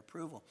sanction their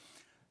approval.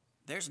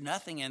 There's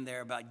nothing in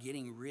there about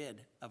getting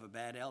rid of a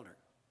bad elder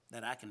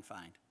that I can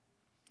find.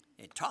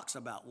 It talks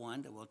about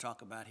one that we'll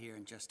talk about here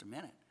in just a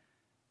minute.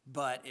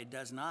 But it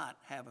does not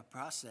have a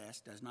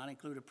process, does not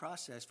include a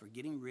process for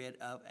getting rid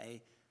of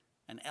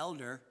an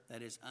elder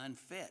that is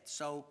unfit.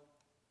 So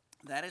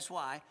that is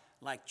why,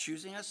 like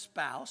choosing a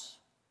spouse,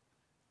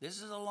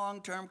 this is a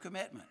long-term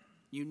commitment.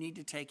 You need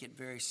to take it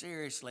very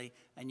seriously,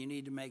 and you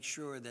need to make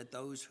sure that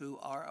those who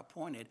are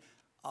appointed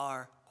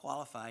are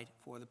qualified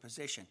for the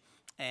position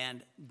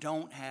and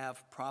don't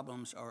have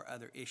problems or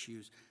other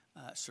issues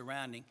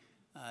surrounding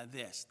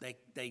this.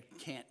 They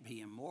can't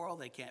be immoral,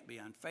 they can't be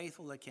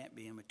unfaithful, they can't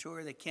be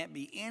immature, they can't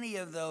be any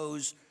of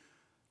those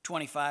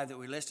 25 that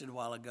we listed a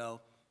while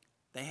ago.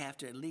 They have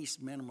to at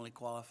least minimally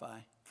qualify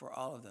for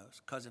all of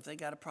those. Because if they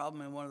got a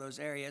problem in one of those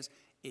areas,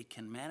 it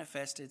can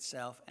manifest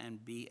itself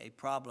and be a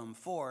problem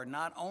for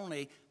not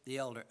only the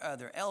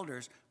other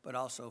elders, but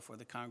also for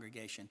the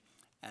congregation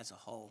as a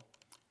whole.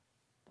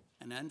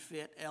 An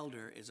unfit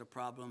elder is a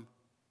problem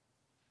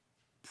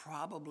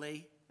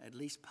probably, at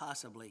least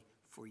possibly,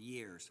 for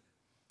years.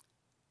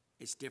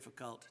 It's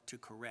difficult to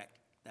correct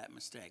that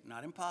mistake.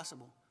 Not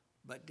impossible,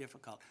 but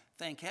difficult.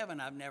 Thank heaven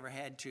I've never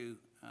had to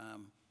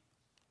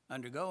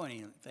undergo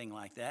anything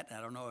like that. I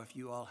don't know if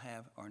you all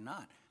have or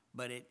not,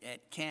 but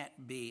it can't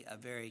be a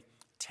very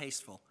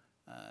tasteful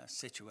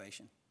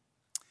situation.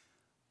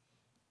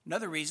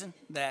 Another reason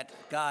that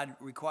God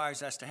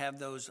requires us to have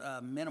those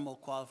minimal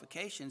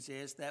qualifications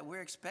is that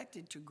we're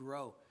expected to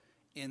grow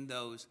in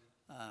those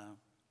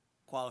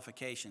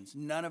qualifications.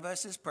 None of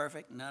us is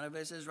perfect. None of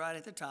us is right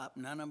at the top.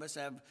 None of us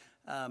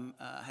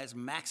has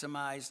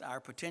maximized our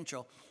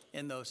potential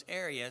in those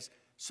areas.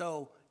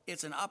 So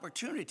it's an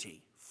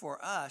opportunity for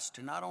us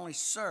to not only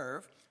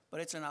serve, but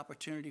it's an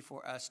opportunity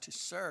for us to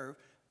serve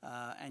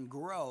and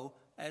grow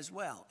as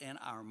well in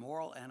our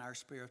moral and our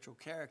spiritual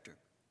character.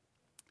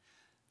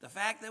 The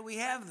fact that we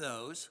have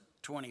those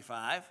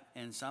 25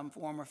 in some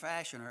form or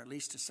fashion, or at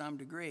least to some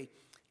degree,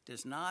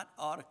 does not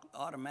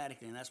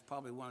automatically, and that's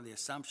probably one of the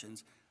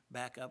assumptions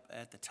back up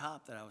at the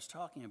top that I was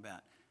talking about,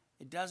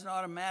 it doesn't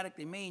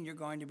automatically mean you're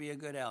going to be a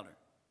good elder.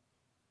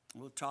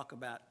 We'll talk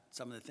about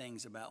some of the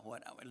things about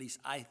what at least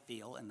I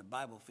feel and the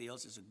Bible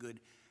feels is a good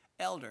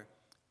elder,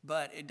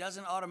 but it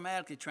doesn't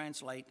automatically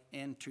translate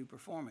into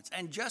performance.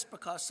 And just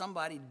because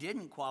somebody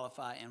didn't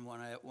qualify in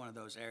one of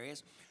those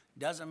areas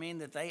doesn't mean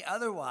that they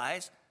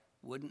otherwise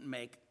wouldn't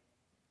make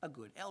a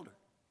good elder.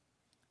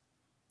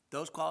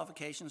 Those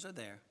qualifications are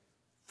there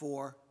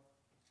for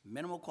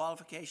minimal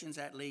qualifications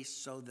at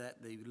least, so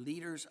that the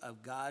leaders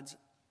of God's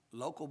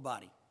local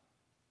body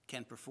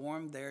can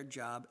perform their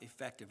job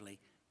effectively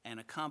and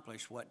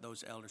accomplish what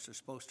those elders are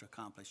supposed to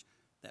accomplish,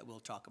 that we'll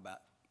talk about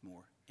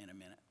more in a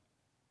minute.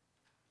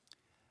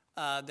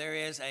 There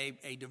is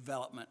a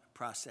development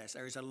process.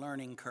 There is a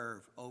learning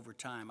curve over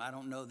time. I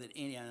don't know that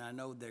any, and I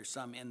know there's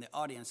some in the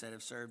audience that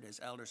have served as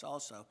elders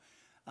also,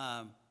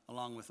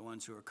 along with the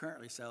ones who are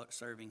currently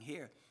serving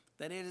here,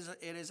 that it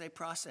is a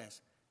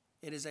process.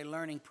 It is a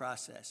learning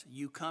process.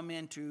 You come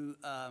into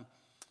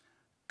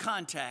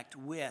contact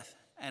with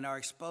and are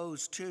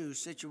exposed to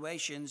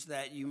situations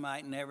that you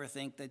might never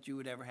think that you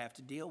would ever have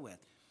to deal with.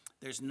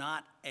 There's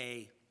not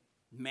a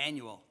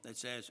manual that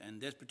says, in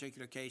this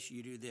particular case,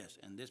 you do this.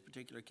 In this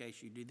particular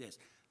case, you do this.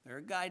 There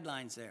are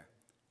guidelines there.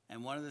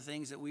 And one of the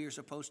things that we are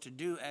supposed to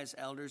do as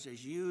elders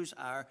is use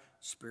our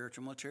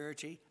spiritual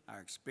maturity,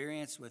 our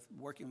experience with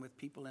working with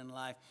people in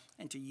life,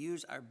 and to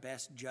use our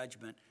best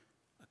judgment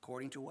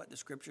according to what the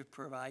Scriptures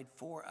provide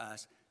for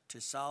us to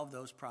solve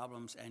those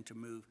problems and to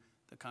move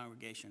the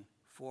congregation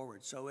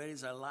forward. So it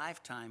is a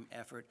lifetime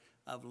effort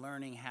of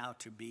learning how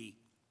to be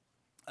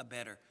a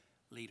better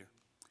leader.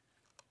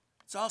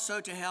 It's also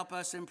to help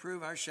us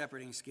improve our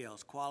shepherding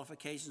skills.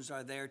 Qualifications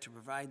are there to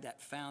provide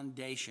that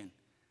foundation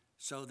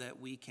so that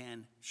we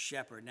can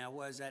shepherd. Now,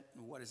 what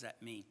does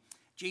that mean?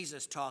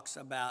 Jesus talks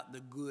about the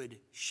good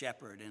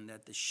shepherd and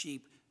that the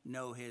sheep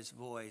know his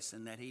voice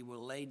and that he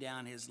will lay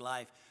down his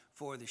life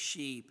for the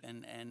sheep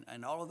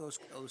and all of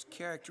those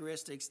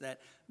characteristics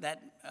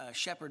that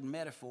shepherd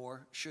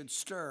metaphor should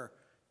stir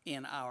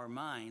in our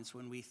minds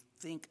when we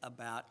think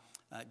about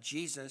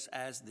Jesus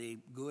as the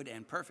good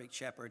and perfect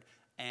shepherd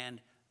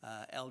and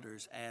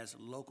elders as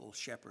local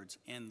shepherds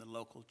in the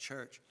local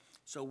church.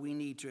 So we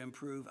need to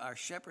improve our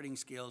shepherding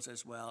skills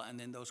as well, and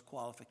then those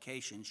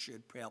qualifications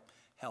should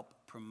help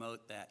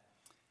promote that.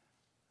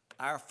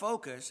 Our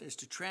focus is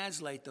to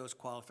translate those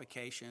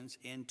qualifications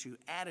into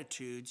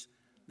attitudes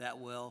that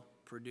will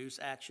produce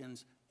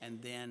actions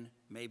and then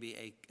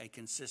maybe a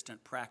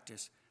consistent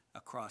practice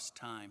across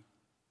time.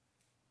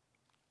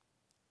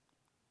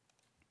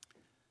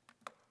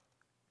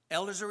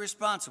 Elders are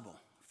responsible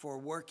for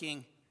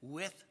working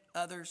with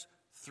others,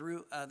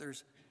 through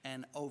others,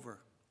 and over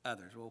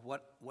others. Well,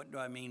 what do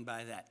I mean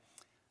by that?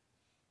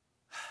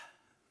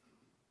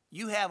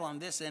 You have on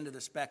this end of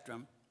the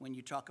spectrum, when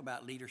you talk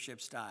about leadership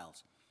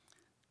styles,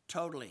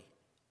 totally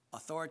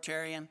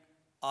authoritarian,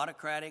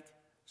 autocratic,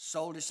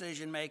 sole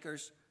decision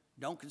makers,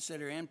 don't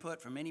consider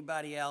input from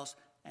anybody else,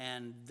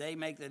 and they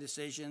make the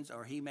decisions,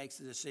 or he makes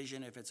the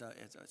decision if it's a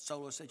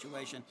solo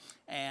situation,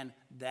 and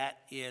that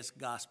is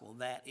gospel,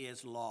 that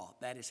is law,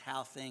 that is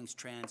how things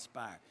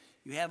transpire.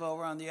 You have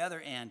over on the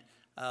other end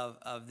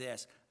of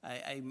this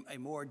a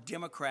more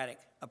democratic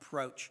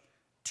approach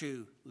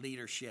to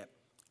leadership,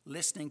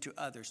 listening to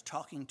others,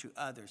 talking to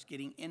others,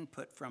 getting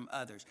input from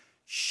others,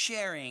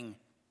 sharing.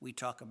 We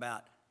talk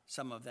about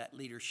some of that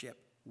leadership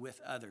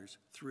with others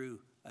through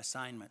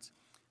assignments.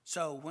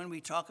 So when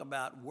we talk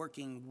about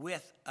working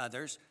with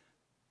others,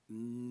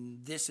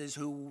 this is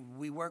who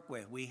we work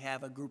with. We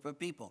have a group of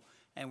people,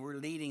 and we're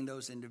leading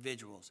those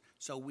individuals.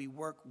 So we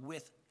work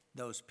with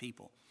those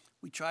people.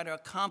 We try to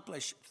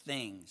accomplish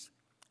things,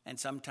 and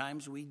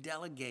sometimes we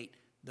delegate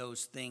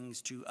those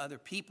things to other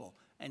people.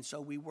 And so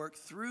we work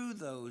through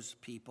those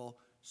people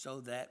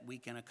so that we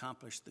can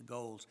accomplish the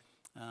goals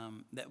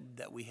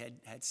that we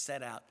had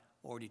set out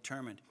or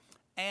determined.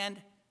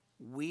 And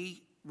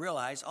we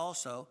realize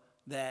also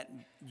that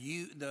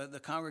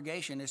the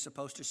congregation is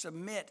supposed to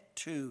submit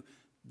to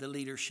the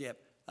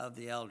leadership of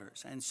the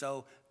elders. And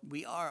so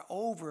we are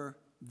over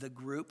the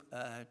group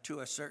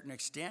to a certain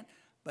extent,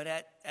 but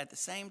at the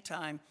same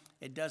time,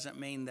 it doesn't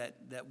mean that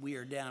we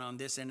are down on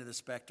this end of the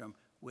spectrum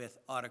with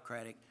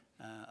autocratic,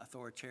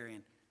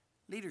 authoritarian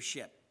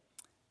leadership.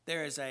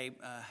 There is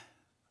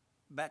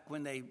back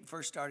when they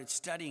first started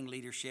studying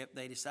leadership,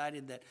 they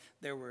decided that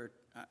there were,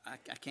 I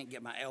can't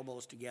get my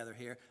elbows together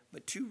here,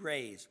 but 2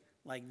 rays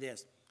like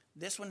this.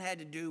 This one had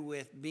to do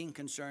with being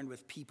concerned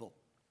with people,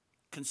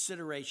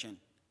 consideration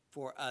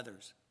for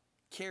others,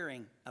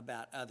 caring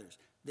about others.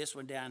 This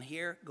one down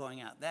here,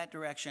 going out that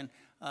direction,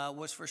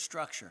 was for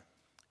structure,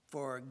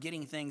 for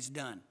getting things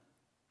done.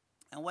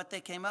 And what they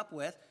came up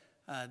with,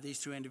 these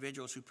 2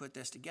 individuals who put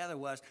this together,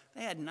 was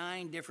they had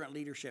 9 different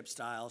leadership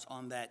styles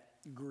on that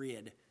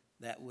grid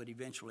that would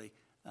eventually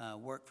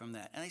work from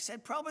that. And they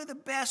said probably the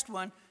best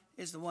one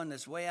is the one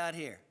that's way out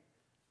here.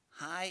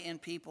 High in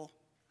people,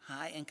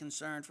 high in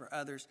concern for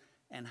others,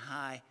 and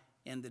high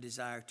in the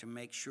desire to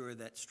make sure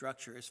that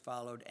structure is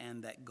followed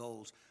and that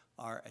goals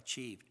are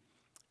achieved.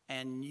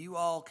 And you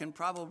all can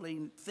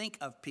probably think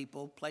of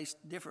people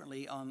placed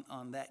differently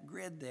on that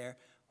grid there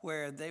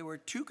where they were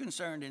too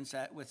concerned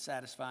with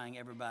satisfying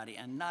everybody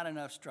and not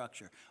enough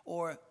structure,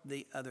 or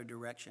the other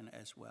direction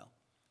as well.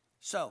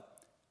 So,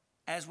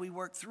 as we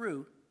work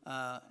through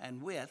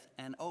and with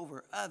and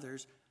over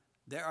others,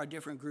 there are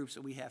different groups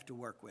that we have to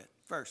work with.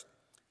 First,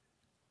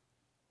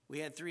 we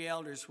had 3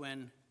 elders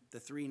when the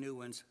 3 new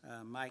ones,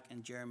 Mike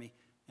and Jeremy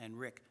and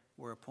Rick,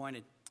 were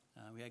appointed.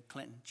 We had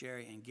Clinton,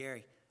 Jerry, and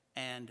Gary,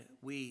 and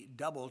we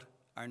doubled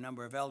our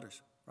number of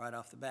elders right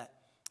off the bat.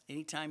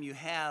 Anytime you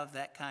have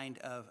that kind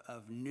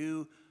of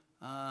new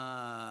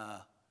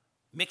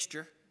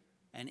mixture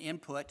and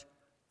input,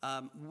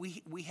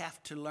 we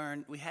have to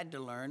learn, we had to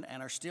learn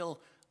and are still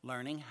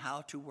learning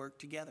how to work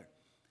together.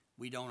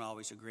 We don't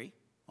always agree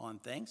on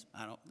things.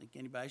 I don't think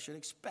anybody should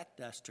expect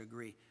us to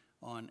agree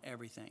on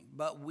everything,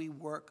 but we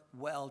work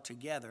well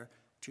together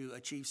to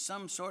achieve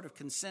some sort of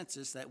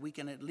consensus that we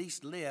can at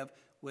least live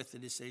with the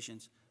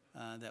decisions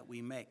that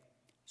we make.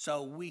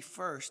 So we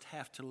first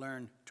have to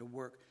learn to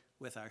work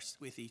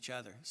with each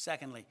other.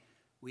 Secondly,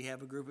 we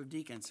have a group of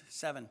deacons,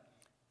 7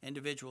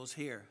 individuals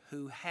here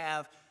who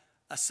have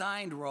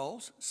assigned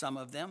roles, some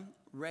of them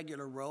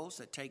regular roles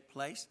that take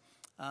place.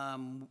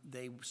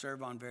 They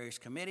serve on various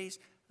committees.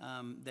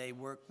 They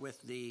work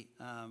with the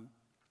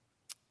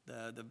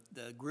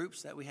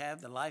groups that we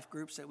have, the life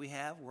groups that we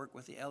have, work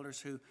with the elders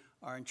who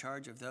are in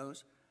charge of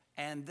those.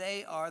 And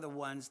they are the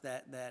ones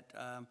that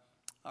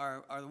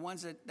are the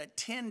ones that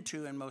tend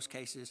to, in most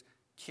cases,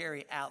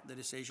 carry out the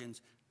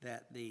decisions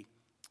that the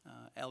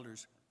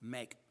elders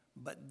make.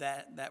 But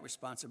that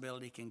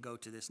responsibility can go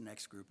to this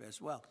next group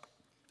as well.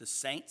 The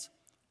saints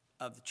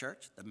of the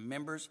church, the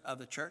members of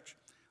the church,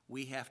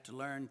 we have to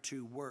learn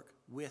to work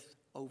with,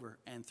 over,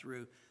 and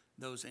through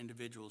those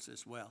individuals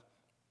as well.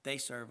 They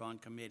serve on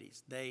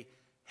committees. They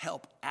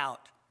help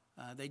out.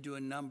 They do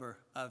a number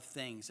of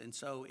things. And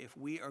so if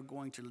we are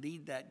going to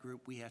lead that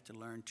group, we have to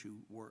learn to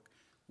work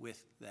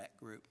with that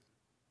group.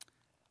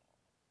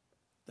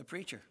 The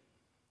preacher,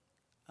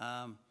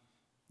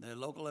 the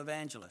local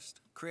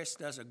evangelist. Chris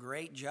does a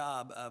great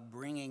job of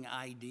bringing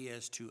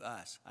ideas to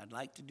us. I'd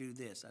like to do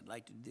this. I'd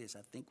like to do this.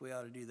 I think we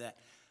ought to do that.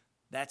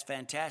 That's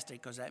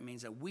fantastic because that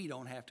means that we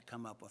don't have to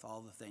come up with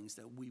all the things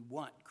that we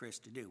want Chris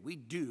to do. We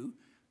do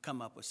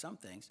come up with some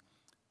things,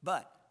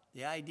 but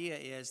the idea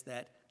is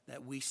that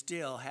we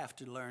still have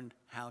to learn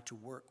how to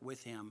work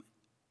with him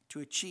to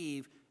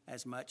achieve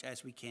as much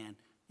as we can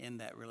in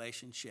that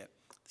relationship.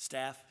 The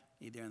staff,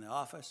 either in the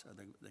office or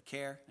the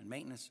care and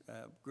maintenance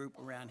group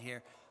around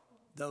here,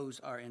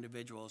 those are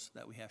individuals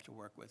that we have to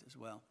work with as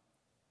well.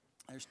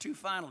 There's 2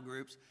 final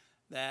groups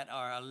that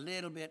are a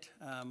little bit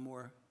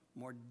more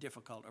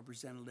difficult or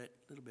present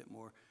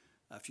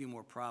a few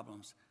more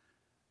problems.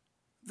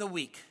 The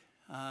weak,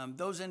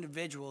 those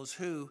individuals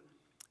who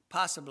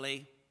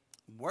possibly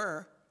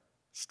were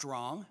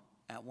strong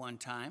at one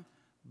time,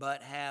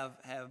 but have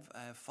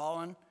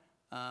fallen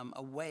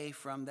away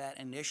from that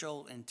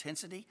initial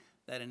intensity,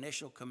 that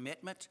initial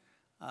commitment.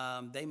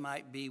 They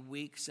might be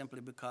weak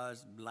simply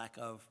because lack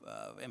of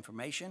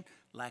information,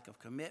 lack of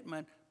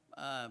commitment,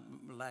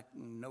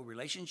 no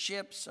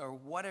relationships, or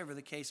whatever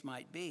the case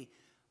might be.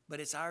 But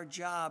it's our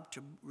job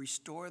to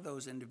restore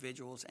those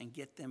individuals and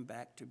get them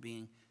back to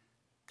being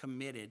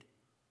committed,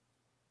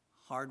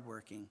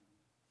 hardworking,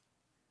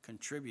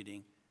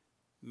 contributing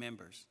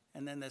members.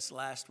 And then this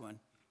last one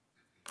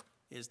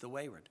is the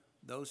wayward.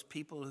 Those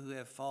people who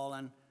have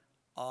fallen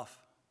off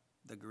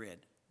the grid.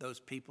 Those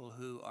people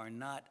who are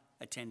not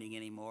attending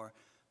anymore,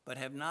 but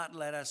have not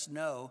let us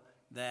know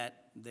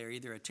that they're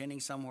either attending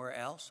somewhere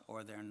else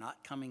or they're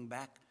not coming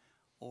back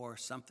or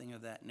something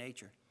of that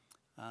nature.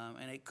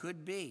 And it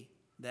could be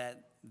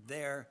that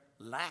their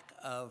lack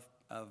of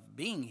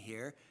being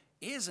here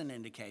is an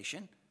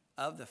indication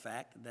of the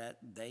fact that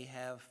they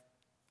have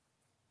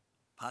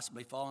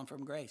possibly fallen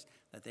from grace,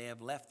 that they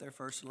have left their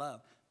first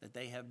love, that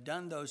they have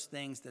done those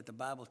things that the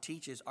Bible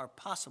teaches are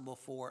possible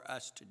for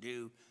us to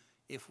do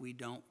if we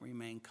don't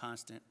remain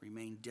constant,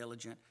 remain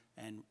diligent,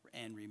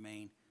 and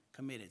remain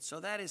committed. So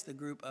that is the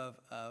group of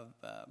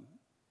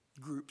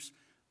groups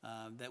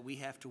that we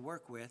have to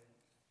work with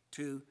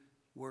to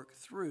work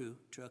through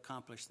to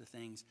accomplish the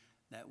things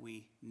that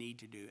we need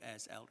to do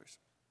as elders.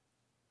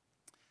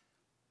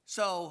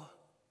 So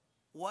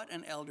what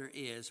an elder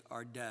is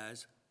or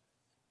does,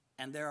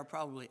 and there are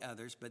probably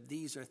others, but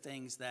these are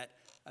things that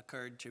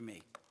occurred to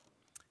me.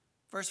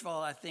 First of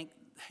all, I think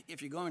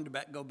if you're going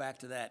to go back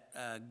to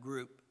that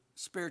group,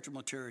 spiritual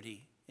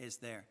maturity is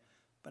there.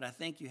 But I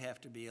think you have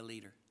to be a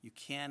leader. You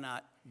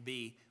cannot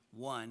be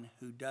one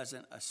who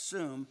doesn't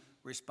assume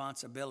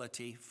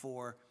responsibility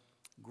for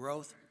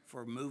growth,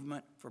 for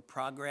movement, for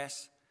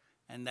progress,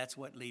 and that's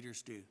what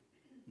leaders do.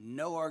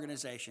 No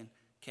organization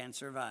can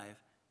survive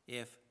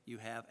if you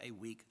have a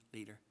weak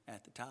leader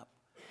at the top.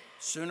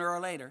 Sooner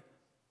or later,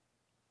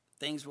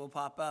 things will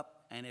pop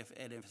up, and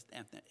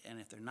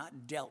if they're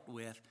not dealt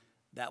with,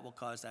 that will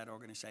cause that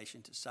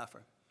organization to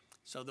suffer.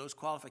 So those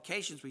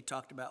qualifications we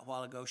talked about a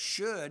while ago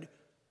should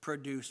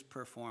produce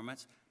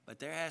performance, but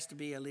there has to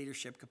be a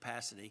leadership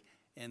capacity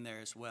in there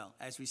as well.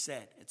 As we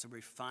said, it's a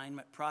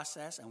refinement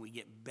process, and we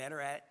get better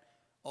at it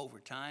over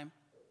time.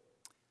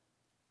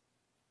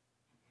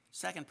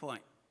 Second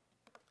point,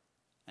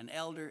 an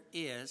elder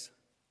is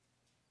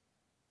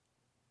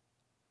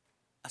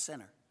a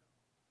sinner,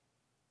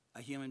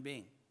 a human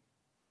being,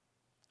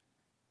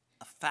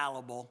 a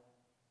fallible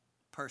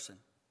person.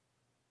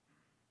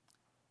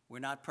 We're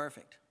not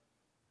perfect.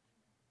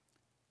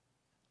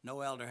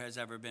 No elder has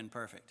ever been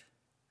perfect.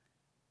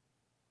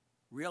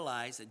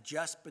 Realize that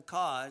just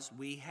because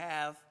we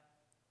have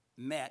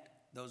met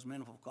those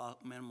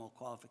minimal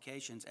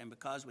qualifications and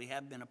because we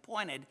have been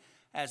appointed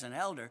as an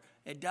elder,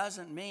 it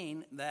doesn't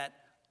mean that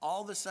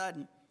all of a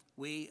sudden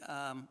we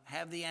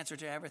have the answer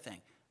to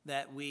everything,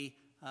 that we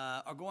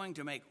are going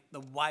to make the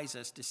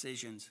wisest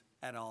decisions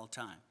at all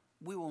time.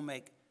 We will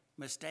make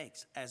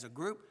mistakes as a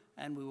group,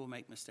 and we will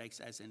make mistakes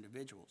as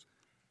individuals.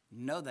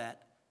 Know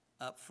that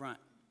up front.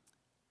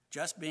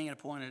 Just being an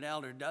appointed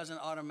elder doesn't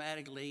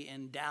automatically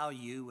endow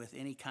you with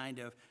any kind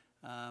of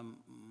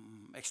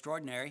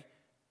extraordinary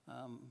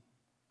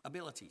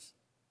abilities.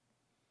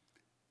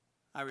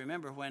 I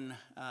remember when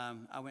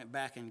I went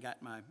back and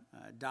got my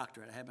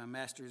doctorate. I had my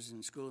master's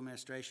in school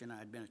administration. I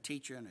had been a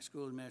teacher and a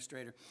school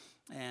administrator,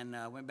 and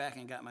went back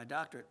and got my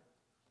doctorate.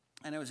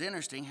 And it was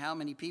interesting how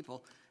many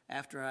people,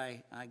 after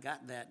I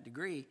got that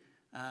degree,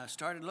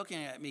 started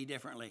looking at me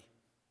differently.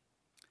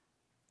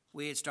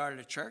 We had started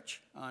a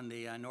church on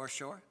the North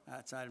Shore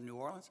outside of New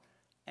Orleans,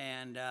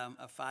 and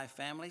of 5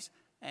 families.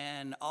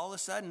 And all of a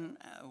sudden,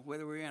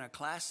 whether we were in a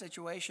class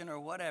situation or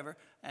whatever,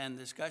 and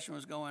the discussion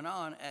was going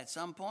on, at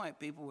some point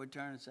people would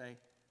turn and say,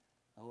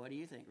 "Oh, what do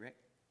you think, Rick?"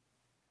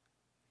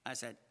 I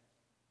said,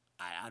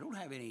 I don't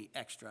have any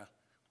extra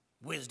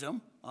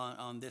wisdom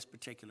on this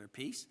particular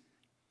piece.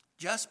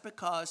 Just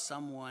because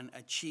someone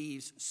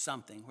achieves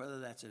something, whether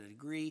that's a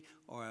degree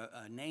or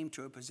a name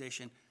to a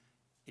position,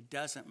 it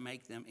doesn't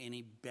make them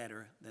any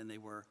better than they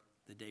were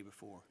the day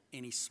before,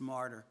 any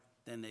smarter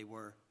than they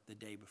were the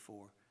day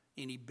before,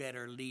 any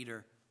better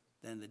leader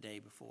than the day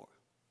before.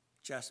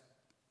 Just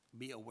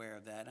be aware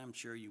of that. I'm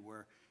sure you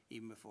were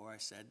even before I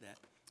said that.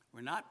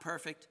 We're not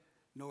perfect,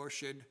 nor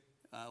should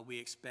we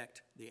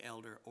expect the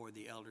elder or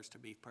the elders to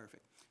be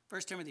perfect.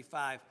 1 Timothy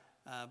 5,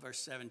 verse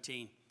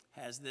 17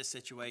 has this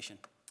situation.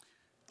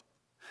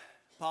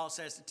 Paul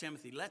says to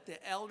Timothy, "Let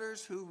the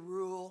elders who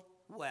rule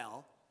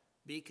well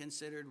be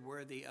considered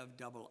worthy of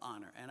double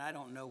honor." And I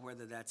don't know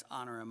whether that's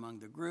honor among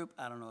the group.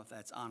 I don't know if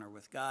that's honor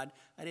with God.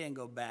 I didn't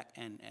go back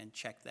and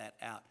check that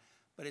out.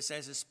 But it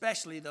says,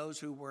 especially those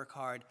who work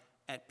hard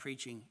at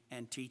preaching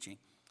and teaching.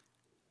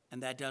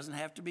 And that doesn't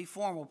have to be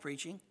formal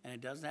preaching, and it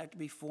doesn't have to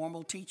be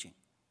formal teaching.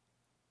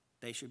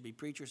 They should be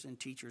preachers and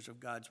teachers of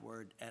God's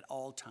word at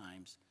all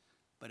times.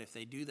 But if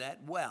they do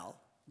that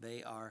well,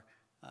 they are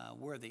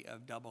worthy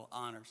of double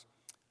honors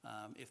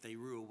if they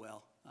rule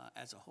well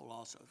as a whole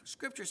also.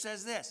 Scripture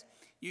says this,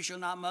 "You shall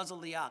not muzzle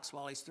the ox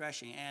while he's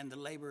threshing, and the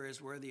laborer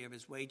is worthy of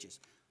his wages."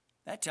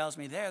 That tells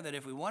me there that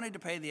if we wanted to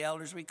pay the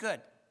elders, we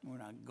could. We're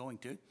not going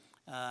to.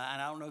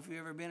 And I don't know if you've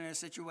ever been in a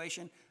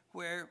situation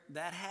where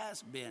that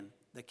has been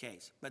the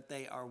case, but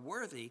they are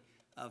worthy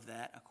of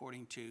that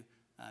according to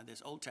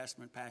this Old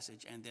Testament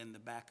passage, and then the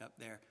backup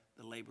there,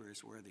 the laborer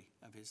is worthy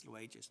of his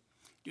wages.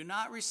 Do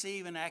not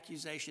receive an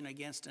accusation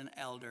against an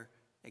elder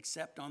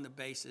except on the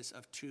basis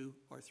of 2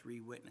 or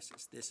 3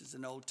 witnesses. This is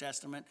an Old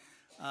Testament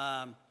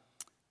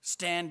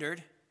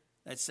standard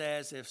that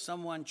says if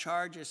someone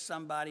charges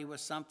somebody with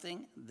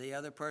something, the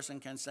other person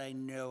can say,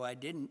 "No, I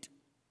didn't."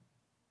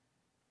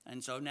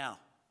 And so now,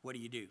 what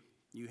do?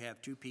 You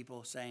have 2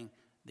 people saying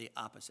the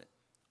opposite.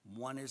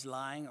 One is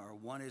lying, or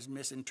one is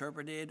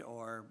misinterpreted,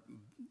 or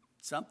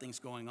something's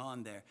going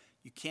on there.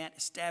 You can't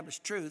establish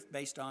truth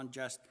based on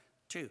just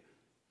 2.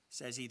 It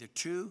says either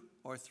 2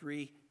 or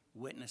 3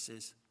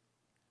 witnesses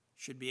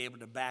should be able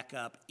to back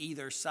up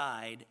either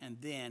side,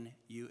 and then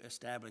you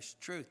establish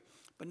truth.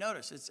 But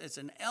notice, it's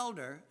an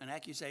elder, an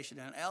accusation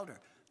of an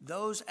elder.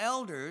 Those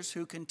elders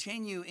who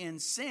continue in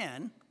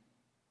sin,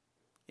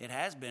 it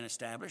has been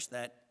established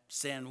that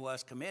sin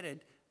was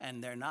committed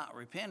and they're not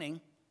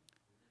repenting,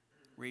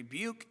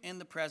 rebuke in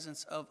the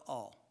presence of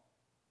all,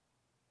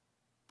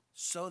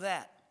 so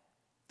that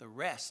the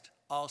rest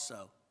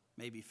also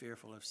may be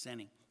fearful of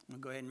sinning. I'm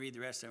going to go ahead and read the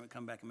rest of it and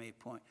come back and make a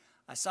point.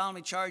 "I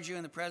solemnly charge you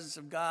in the presence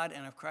of God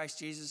and of Christ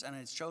Jesus and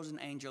his chosen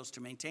angels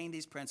to maintain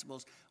these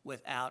principles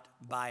without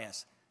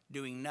bias,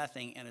 doing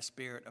nothing in a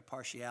spirit of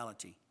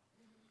partiality.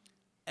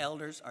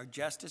 Elders are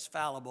just as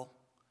fallible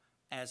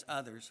as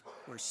others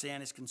where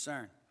sin is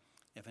concerned.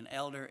 If an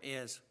elder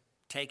is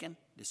taken,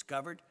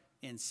 discovered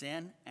in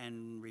sin,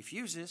 and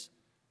refuses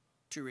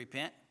to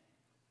repent,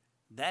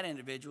 that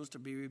individual is to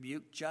be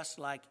rebuked just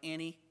like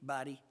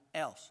anybody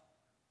else.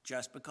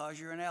 Just because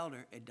you're an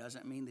elder, it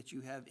doesn't mean that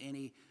you have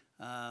any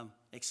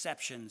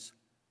exceptions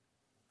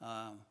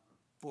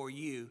for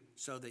you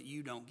so that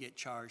you don't get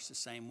charged the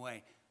same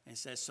way. And it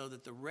says, so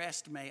that the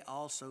rest may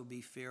also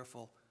be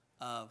fearful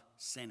of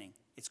sinning.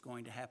 It's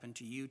going to happen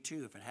to you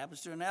too. If it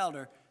happens to an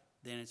elder,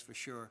 then it's for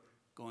sure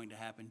going to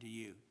happen to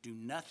you. Do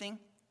nothing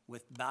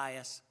with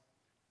bias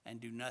and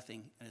do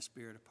nothing in a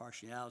spirit of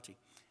partiality.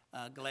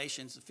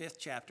 Galatians, the 5th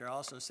chapter,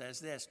 also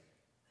says this,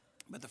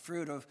 but the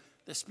fruit of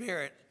the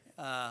Spirit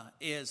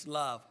is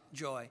love,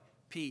 joy,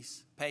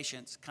 peace,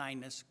 patience,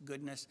 kindness,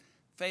 goodness,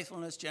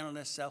 faithfulness,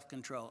 gentleness,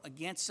 self-control.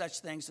 Against such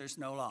things there's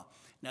no law.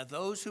 Now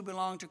those who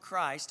belong to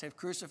Christ have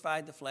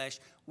crucified the flesh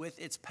with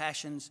its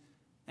passions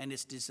and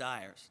its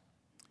desires.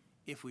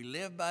 If we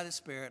live by the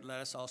Spirit, let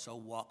us also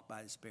walk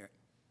by the Spirit.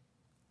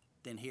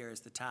 Then here is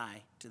the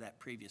tie to that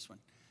previous one.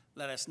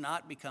 Let us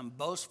not become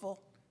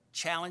boastful,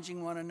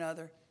 challenging one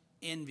another,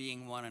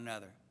 envying one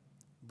another.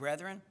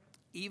 Brethren,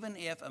 even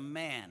if a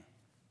man,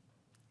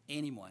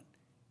 anyone,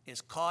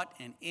 is caught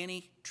in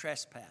any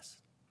trespass,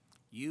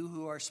 you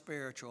who are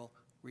spiritual,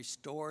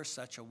 restore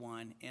such a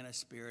one in a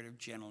spirit of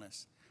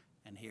gentleness.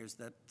 And here's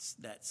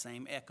that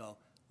same echo,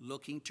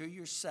 looking to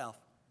yourself,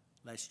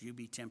 lest you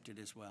be tempted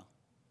as well.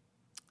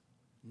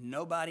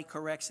 Nobody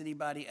corrects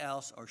anybody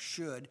else, or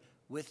should,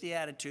 with the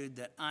attitude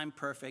that I'm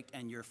perfect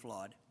and you're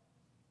flawed.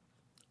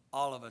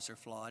 All of us are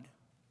flawed.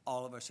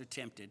 All of us are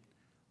tempted.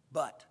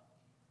 But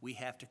we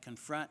have to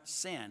confront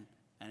sin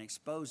and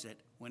expose it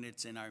when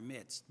it's in our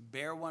midst,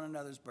 bear one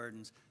another's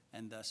burdens,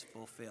 and thus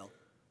fulfill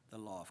the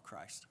law of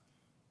Christ.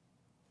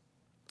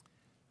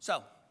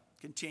 So,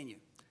 continue.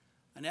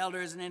 An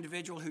elder is an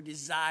individual who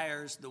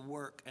desires the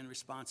work and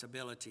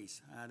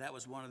responsibilities. That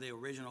was one of the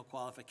original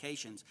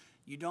qualifications.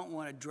 You don't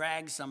want to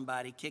drag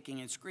somebody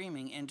kicking and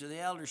screaming into the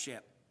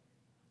eldership.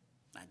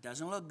 That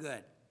doesn't look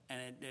good,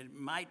 and it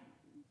might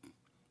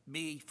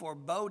be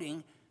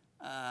foreboding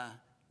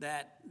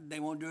that they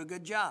won't do a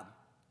good job.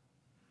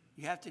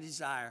 You have to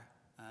desire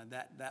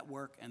that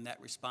work and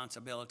that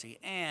responsibility,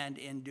 and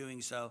in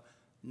doing so,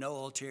 no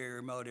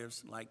ulterior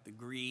motives like the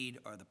greed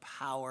or the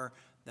power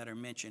that are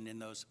mentioned in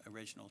those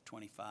original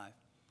 25.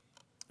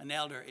 An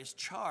elder is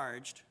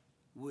charged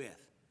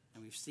with,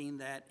 and we've seen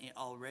that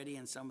already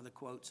in some of the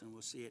quotes, and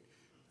we'll see it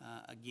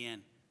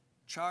again,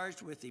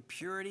 charged with the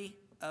purity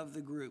of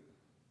the group,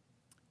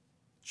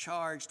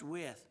 charged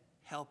with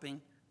helping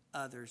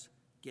others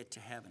get to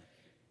heaven.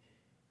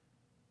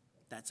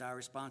 That's our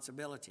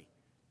responsibility.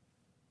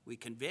 We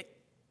convict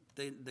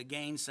the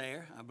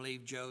gainsayer, I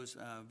believe Joe's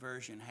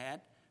version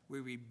had.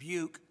 We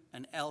rebuke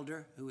an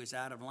elder who is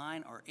out of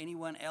line, or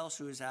anyone else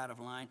who is out of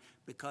line,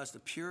 because the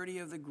purity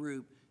of the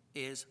group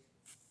is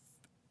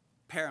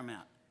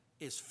paramount,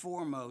 is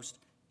foremost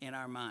in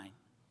our mind.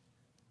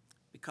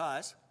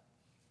 Because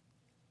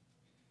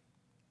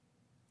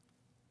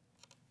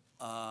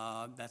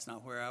that's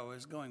not where I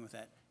was going with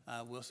that.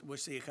 We'll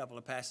see a couple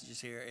of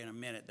passages here in a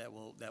minute that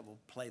will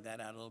play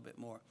that out a little bit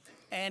more.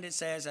 And it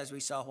says, as we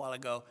saw a while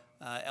ago,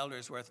 elder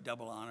is worth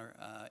double honor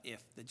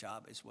if the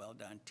job is well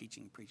done,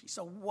 teaching and preaching.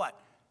 So what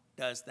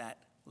does that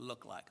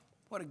look like?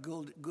 What a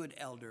good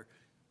elder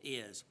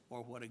is,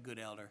 or what a good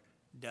elder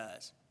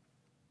does.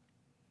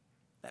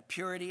 That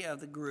purity of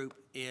the group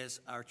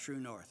is our true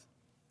north.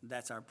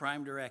 That's our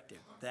prime directive.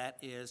 That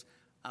is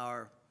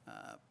our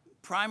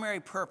primary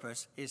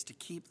purpose, is to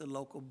keep the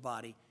local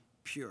body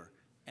pure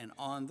and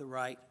on the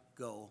right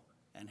goal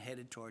and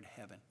headed toward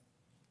heaven.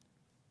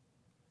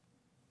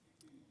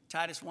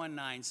 Titus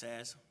 1:9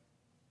 says,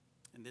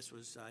 and this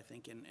was, I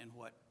think, in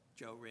what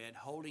Joe read,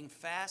 holding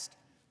fast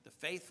the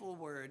faithful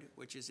word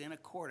which is in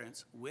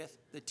accordance with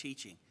the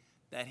teaching,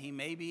 that he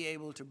may be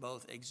able to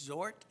both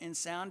exhort in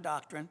sound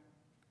doctrine,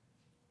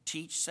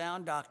 teach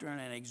sound doctrine,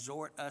 and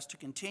exhort us to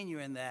continue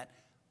in that,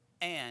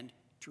 and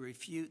to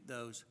refute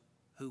those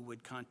who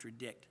would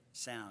contradict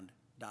sound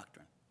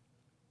doctrine.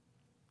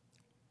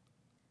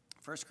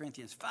 1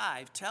 Corinthians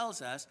 5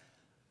 tells us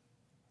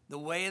the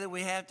way that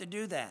we have to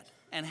do that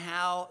and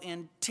how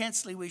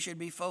intensely we should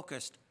be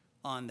focused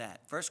on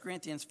that. 1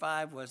 Corinthians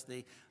 5 was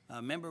the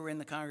member in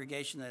the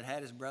congregation that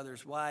had his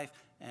brother's wife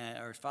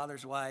or his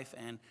father's wife,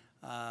 and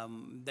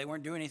they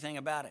weren't doing anything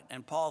about it.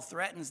 And Paul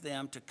threatens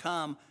them to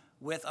come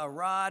with a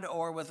rod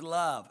or with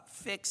love,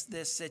 fix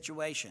this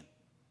situation.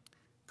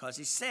 Because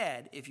he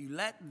said, if you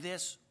let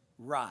this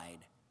ride,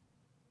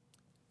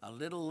 a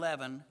little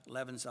leaven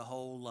leavens a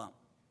whole lump.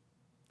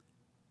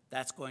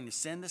 That's going to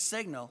send the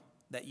signal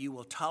that you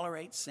will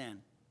tolerate sin.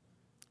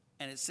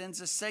 And it sends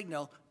a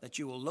signal that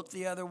you will look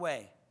the other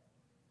way.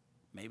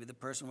 Maybe the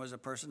person was a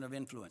person of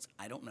influence.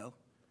 I don't know.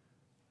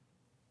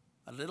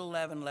 A little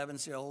leaven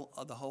leavens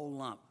the whole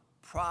lump.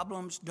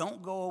 Problems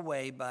don't go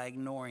away by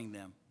ignoring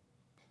them.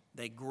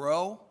 They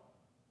grow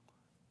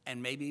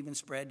and maybe even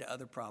spread to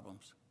other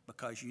problems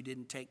because you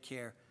didn't take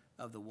care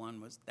of the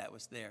one that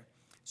was there.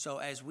 So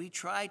as we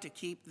try to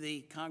keep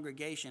the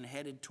congregation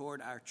headed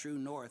toward our true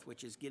north,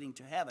 which is getting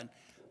to heaven,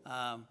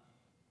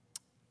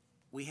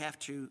 we have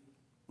to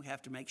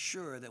make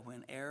sure that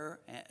when error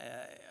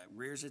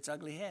rears its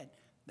ugly head,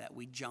 that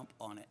we jump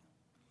on it.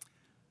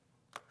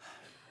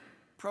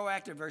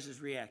 Proactive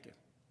versus reactive.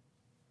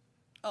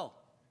 Oh,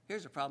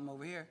 here's a problem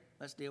over here.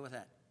 Let's deal with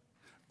that.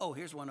 Oh,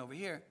 here's one over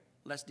here.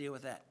 Let's deal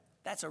with that.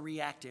 That's a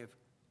reactive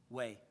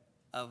way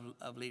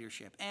of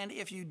leadership. And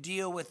if you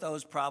deal with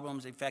those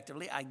problems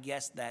effectively, I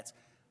guess that's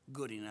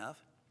good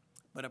enough.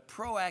 But a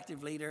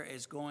proactive leader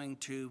is going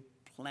to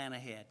plan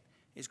ahead,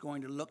 is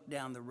going to look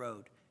down the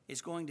road,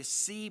 is going to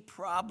see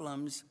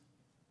problems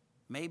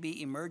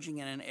maybe emerging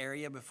in an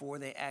area before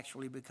they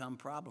actually become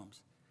problems.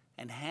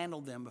 and handle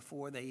them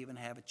before they even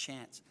have a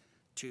chance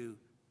to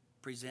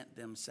present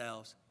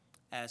themselves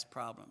as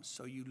problems.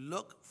 So you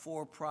look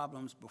for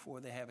problems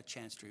before they have a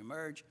chance to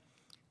emerge.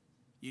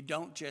 You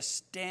don't just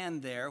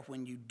stand there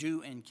when you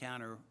do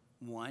encounter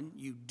one.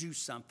 You do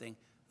something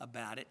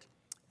about it.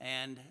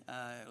 And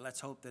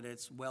let's hope that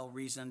it's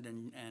well-reasoned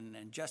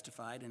and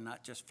justified and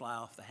not just fly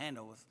off the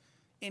handle with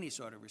any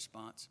sort of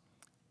response.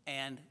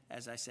 And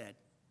as I said,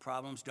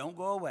 problems don't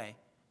go away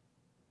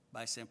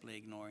by simply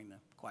ignoring them.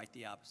 Quite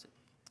the opposite.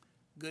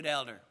 Good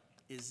elder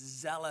is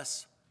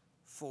zealous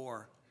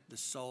for the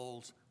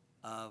souls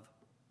of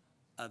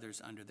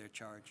others under their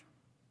charge.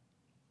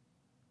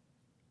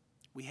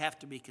 We have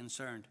to be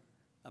concerned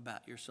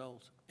about your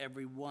souls.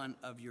 Every one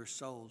of your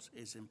souls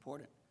is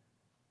important.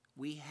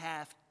 We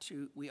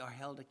are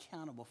held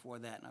accountable for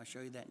that, and I'll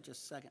show you that in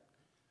just a second.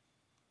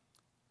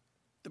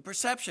 The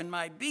perception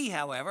might be,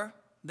 however,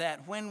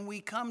 that when we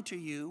come to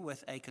you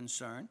with a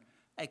concern,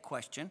 a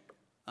question,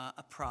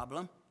 a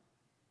problem,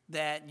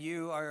 that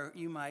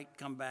you might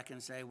come back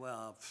and say,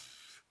 well,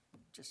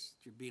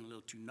 you're being a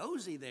little too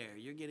nosy there.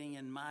 You're getting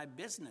in my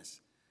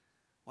business.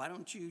 Why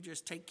don't you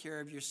just take care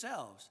of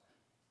yourselves?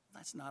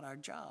 That's not our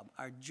job.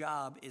 Our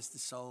job is the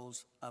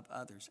souls of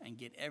others and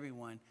get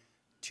everyone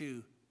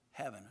to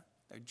heaven.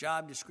 Their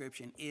job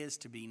description is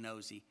to be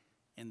nosy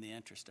in the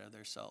interest of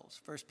their souls.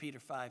 1 Peter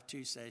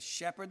 5:2 says,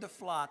 shepherd the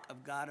flock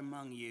of God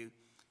among you,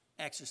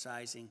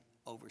 exercising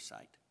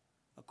oversight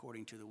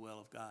according to the will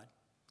of God.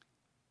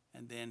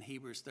 And then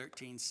Hebrews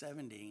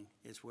 13:17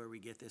 is where we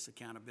get this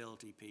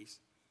accountability piece.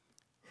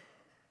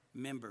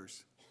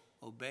 Members,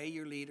 obey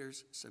your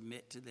leaders,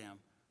 submit to them,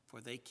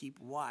 for they keep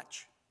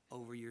watch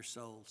over your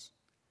souls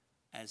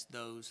as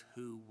those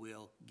who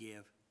will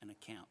give an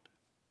account.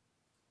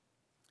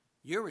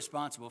 You're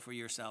responsible for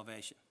your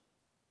salvation.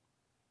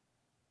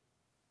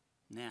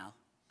 Now,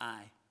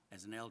 I,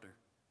 as an elder,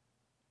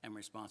 am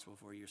responsible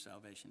for your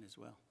salvation as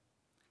well.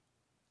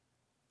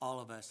 All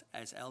of us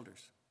as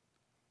elders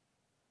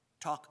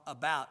talk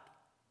about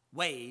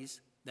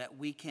ways that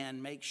we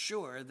can make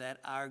sure that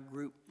our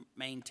group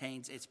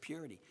maintains its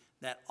purity,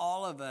 that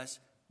all of us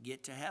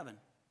get to heaven.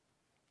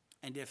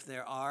 And if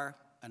there are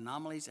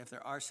anomalies, if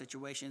there are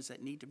situations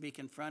that need to be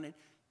confronted,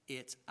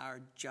 it's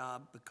our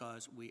job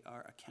because we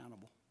are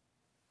accountable,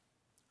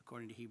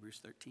 according to Hebrews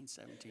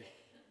 13:17.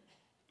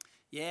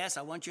 Yes,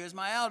 I want you as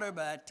my elder,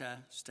 but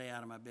stay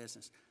out of my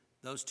business.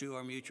 Those two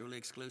are mutually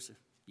exclusive.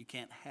 You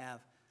can't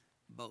have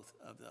both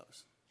of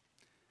those.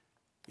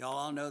 Y'all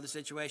all know the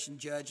situation,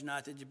 judge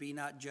not that you be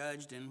not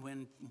judged, and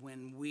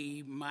when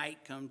we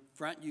might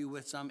confront you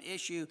with some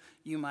issue,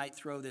 you might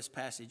throw this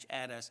passage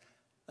at us.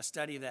 A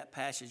study of that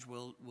passage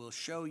will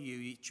show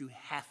you that you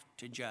have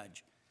to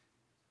judge.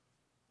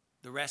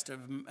 The rest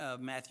of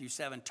Matthew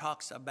 7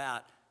 talks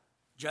about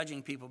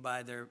judging people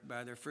by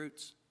their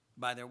fruits,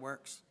 by their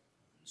works.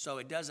 So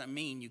it doesn't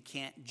mean you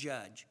can't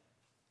judge.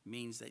 It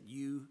means that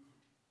you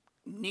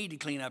need to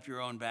clean up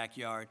your own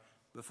backyard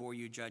before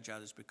you judge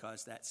others,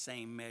 because that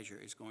same measure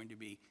is going to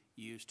be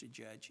used to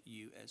judge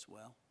you as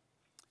well.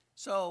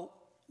 So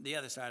the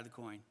other side of the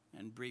coin,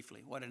 and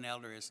briefly, what an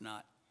elder is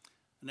not.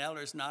 An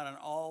elder is not an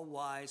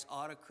all-wise,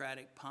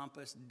 autocratic,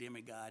 pompous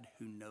demigod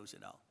who knows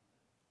it all.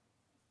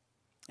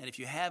 And if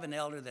you have an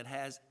elder that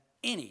has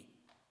any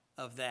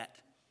of that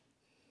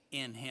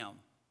in him,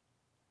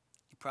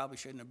 you probably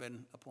shouldn't have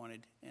been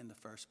appointed in the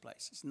first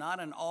place. It's not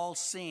an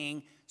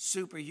all-seeing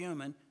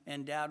superhuman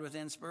endowed with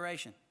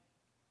inspiration.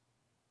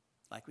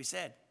 Like we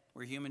said,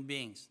 we're human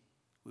beings.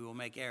 We will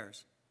make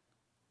errors.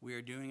 We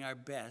are doing our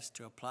best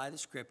to apply the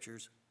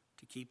scriptures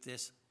to keep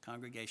this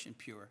congregation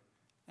pure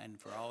and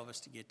for all of us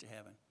to get to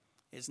heaven.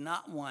 It's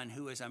not one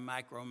who is a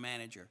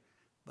micromanager,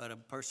 but a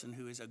person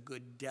who is a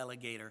good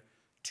delegator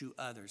to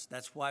others.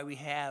 That's why we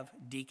have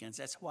deacons.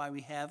 That's why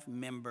we have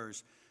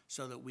members,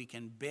 so that we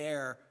can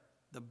bear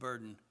the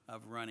burden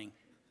of running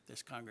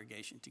this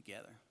congregation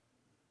together.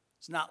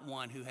 It's not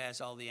one who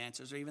has all the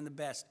answers or even the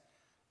best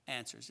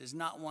answers. It's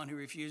not one who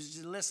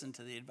refuses to listen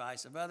to the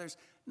advice of others,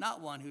 not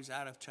one who's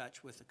out of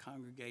touch with the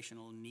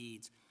congregational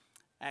needs.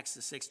 Acts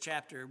the 6th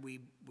chapter we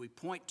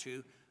point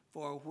to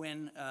for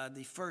when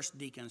the first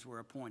deacons were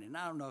appointed. And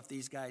I don't know if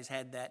these guys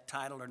had that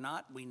title or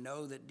not. We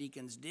know that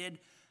deacons did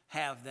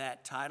have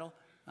that title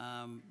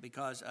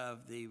because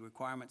of the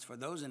requirements for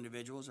those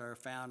individuals are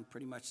found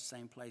pretty much the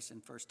same place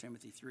in 1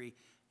 Timothy 3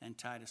 and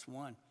Titus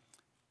 1.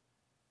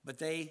 But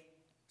they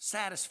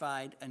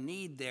satisfied a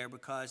need there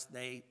because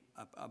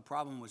a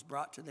problem was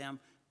brought to them.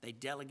 They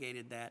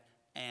delegated that,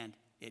 and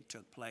it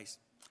took place.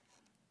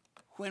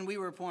 When we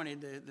were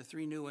appointed, the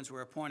three new ones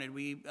were appointed,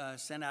 we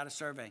sent out a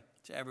survey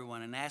to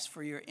everyone and asked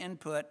for your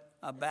input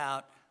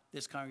about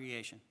this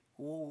congregation.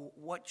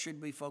 What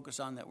should we focus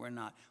on that we're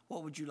not?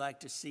 What would you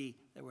like to see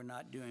that we're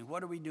not doing?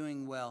 What are we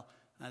doing well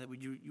that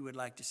you would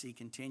like to see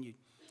continued?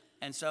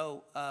 And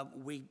so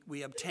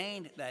we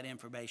obtained that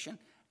information,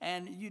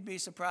 and you'd be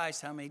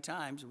surprised how many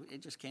times,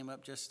 it just came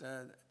up just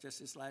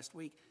this last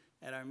week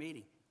at our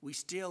meeting. We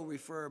still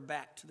refer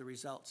back to the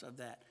results of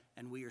that,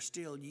 and we are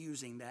still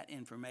using that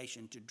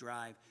information to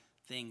drive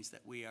things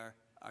that we are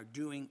are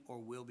doing or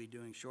will be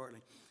doing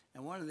shortly.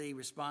 And one of the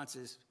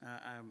responses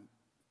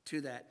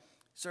to that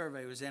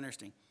survey was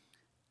interesting.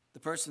 The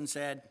person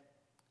said,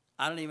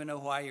 I don't even know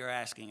why you're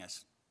asking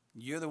us.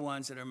 You're the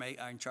ones that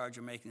are in charge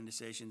of making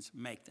decisions.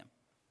 Make them.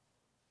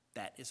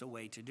 That is a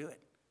way to do it.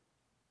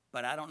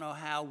 But I don't know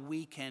how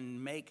we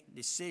can make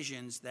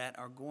decisions that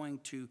are going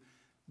to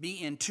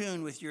be in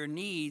tune with your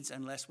needs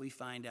unless we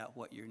find out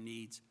what your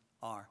needs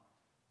are.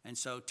 And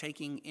so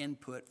taking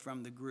input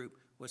from the group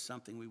was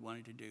something we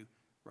wanted to do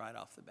right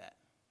off the bat.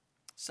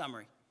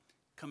 Summary,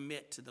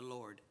 commit to the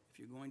Lord. If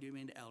you're going to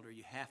be an elder,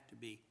 you have to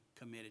be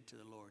committed to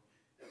the Lord.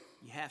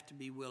 You have to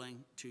be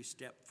willing to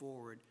step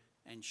forward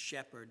and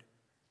shepherd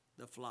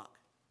the flock,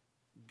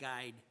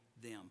 guide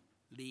them,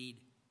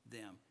 lead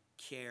them,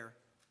 care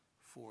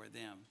for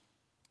them.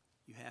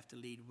 You have to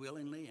lead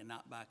willingly and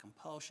not by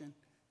compulsion.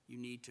 You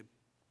need to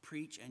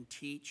preach and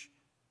teach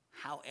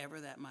however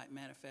that might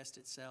manifest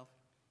itself.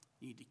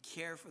 You need to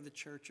care for the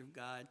church of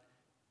God.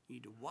 You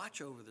need to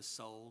watch over the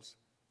souls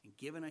and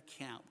give an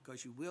account,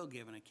 because you will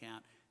give an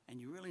account,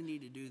 and you really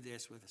need to do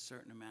this with a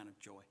certain amount of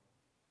joy,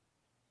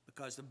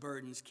 because the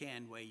burdens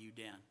can weigh you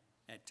down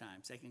at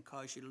times. They can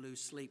cause you to lose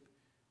sleep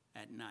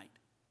at night.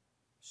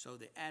 So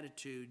the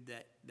attitude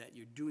that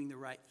you're doing the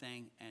right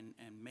thing and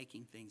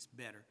making things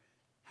better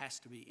has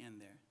to be in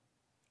there.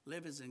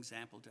 Live as an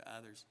example to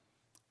others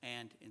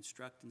and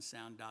instruct in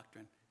sound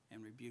doctrine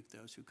and rebuke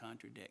those who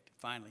contradict.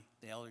 Finally,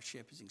 the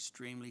eldership is an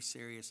extremely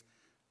serious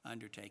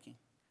undertaking.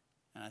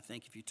 And I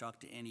think if you talk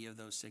to any of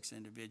those 6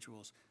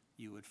 individuals,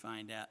 you would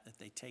find out that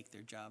they take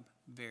their job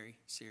very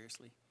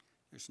seriously.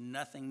 There's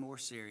nothing more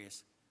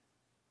serious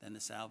than the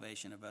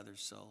salvation of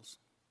others' souls.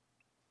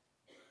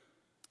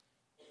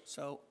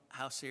 So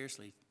how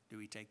seriously do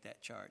we take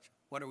that charge?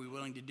 What are we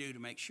willing to do to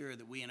make sure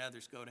that we and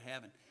others go to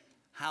heaven?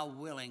 How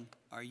willing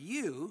are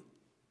you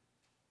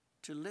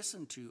to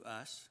listen to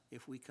us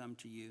if we come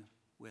to you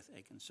with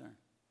a concern?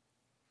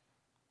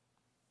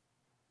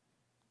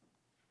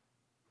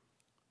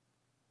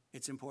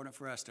 It's important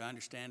for us to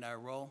understand our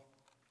role,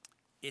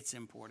 its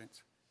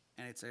importance,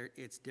 and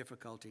its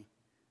difficulty.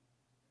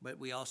 But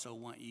we also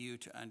want you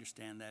to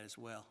understand that as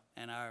well.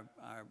 And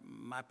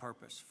my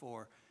purpose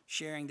for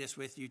sharing this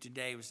with you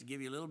today was to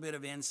give you a little bit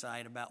of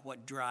insight about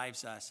what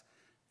drives us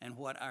and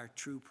what our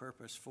true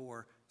purpose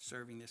for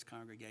serving this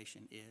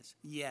congregation is.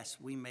 Yes,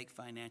 we make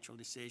financial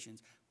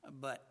decisions,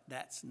 but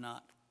that's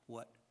not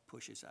what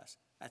pushes us.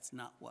 That's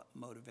not what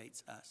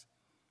motivates us.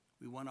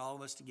 We want all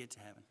of us to get to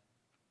heaven.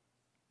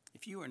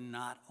 If you are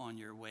not on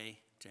your way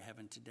to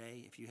heaven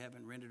today, if you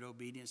haven't rendered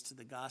obedience to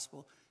the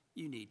gospel,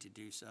 you need to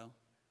do so.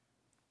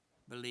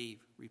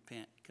 Believe,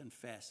 repent,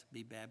 confess,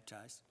 be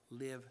baptized,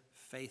 live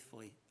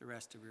faithfully the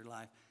rest of your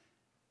life,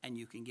 and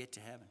you can get to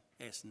heaven.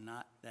 It's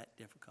not that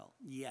difficult.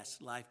 Yes,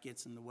 life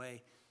gets in the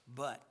way,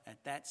 but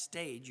at that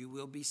stage you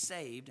will be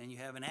saved, and you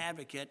have an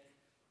advocate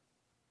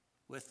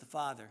with the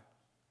Father,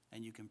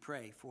 and you can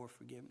pray for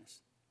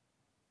forgiveness.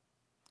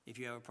 If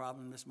you have a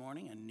problem this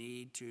morning and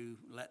need to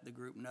let the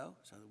group know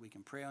so that we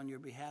can pray on your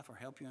behalf or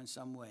help you in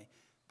some way,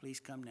 please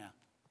come now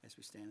as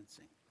we stand and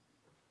sing.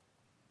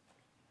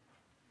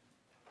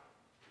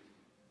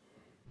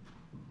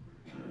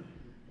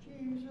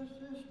 Jesus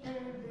is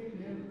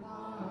standing in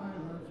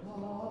Pilate's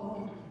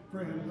hall,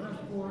 friendless,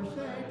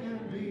 forsaken,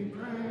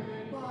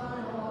 betrayed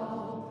by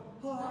all.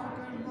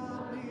 Hearken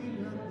what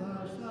needeth the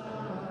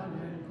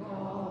silent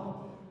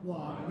call.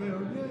 What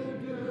will you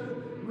do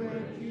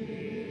with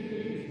Jesus?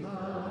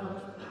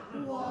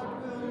 What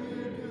will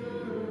you do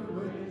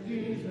with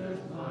Jesus,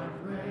 my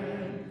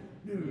friend?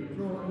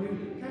 Neutral you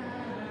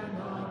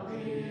cannot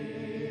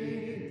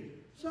be.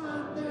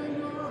 Something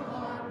your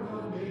heart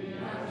will be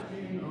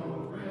asking,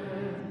 oh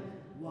friend.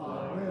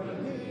 What will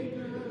he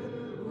do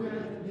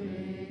with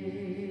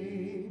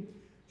me?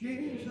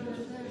 Jesus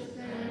is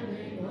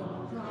standing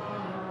on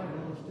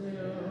trial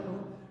still.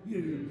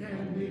 You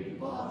can be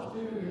false to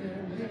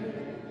him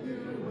if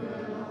you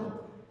will.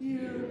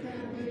 You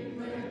can be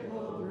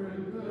faithful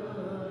through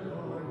good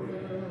or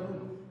ill.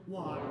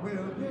 What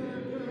will you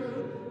do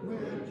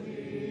with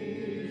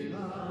Jesus?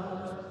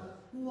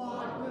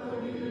 What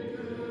will you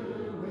do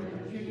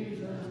with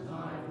Jesus,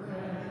 my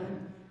friend?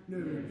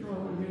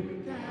 Neutral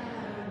you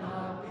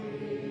cannot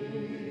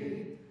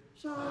be.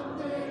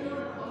 Someday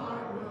your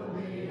heart will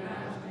be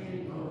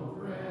asking, oh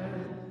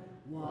friend,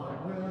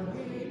 what will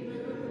he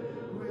do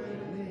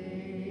with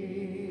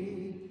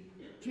me?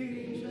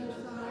 Jesus,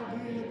 I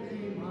give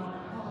thee my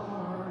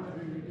heart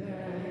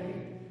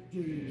today.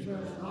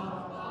 Jesus,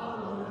 I'll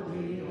follow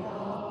thee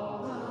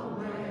all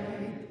the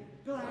way.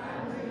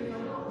 Gladly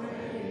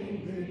obey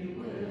thee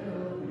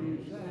will you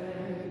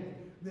say.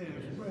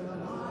 This will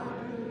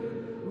I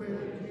do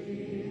with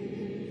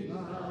Jesus.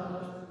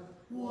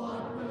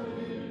 What will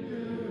you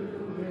do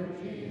with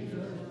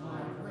Jesus,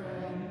 my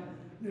friend?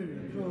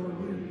 Neutral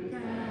you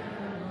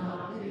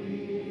cannot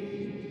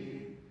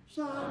be.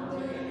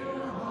 Someday your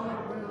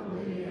heart will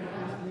be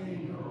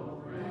asking,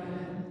 oh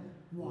friend,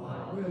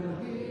 what will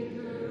he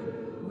do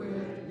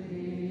with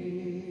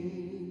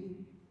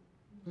me?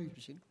 Please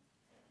be seated.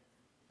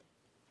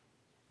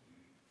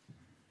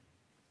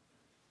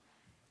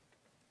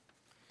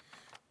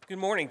 Good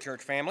morning,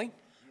 church family.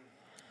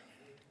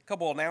 A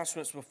couple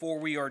announcements before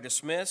we are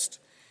dismissed.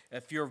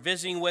 If you're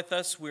visiting with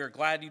us, we are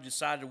glad you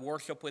decided to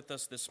worship with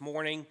us this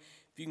morning.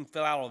 If you can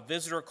fill out a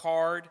visitor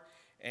card,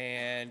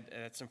 and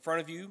it's in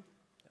front of you,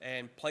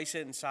 and place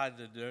it inside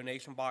the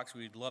donation box,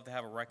 we'd love to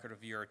have a record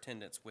of your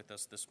attendance with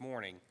us this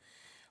morning.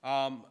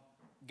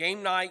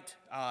 Game night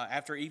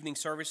after evening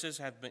services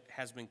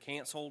has been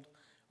canceled,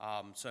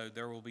 so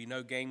there will be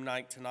no game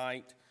night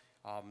tonight.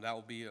 That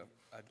will be a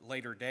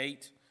later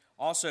date.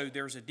 Also,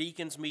 there's a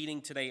deacons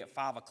meeting today at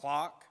 5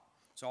 o'clock,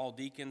 so all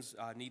deacons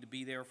need to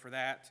be there for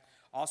that.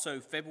 Also,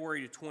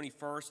 February the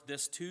 21st,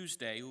 this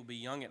Tuesday, will be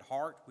Young at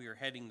Heart. We are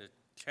heading to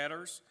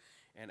Cheddar's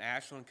in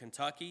Ashland,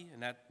 Kentucky,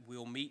 and that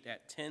we'll meet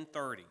at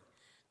 10:30.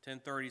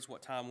 10:30 is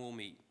what time we'll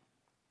meet.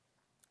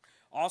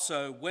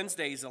 Also,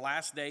 Wednesday is the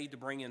last day to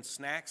bring in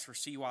snacks for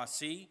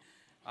CYC.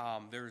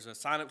 There's a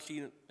sign-up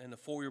sheet in the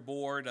foyer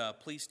board.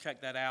 Please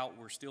check that out.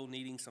 We're still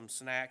needing some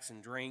snacks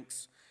and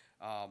drinks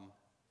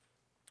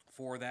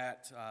for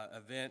that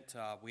event.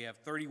 We have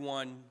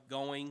 31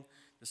 going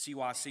to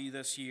CYC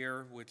this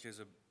year, which is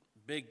a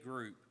big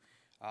group.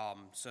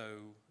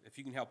 So if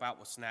you can help out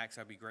with snacks,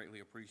 that'd be greatly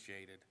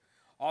appreciated.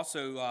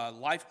 Also,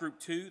 Life Group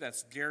 2,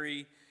 that's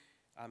Gary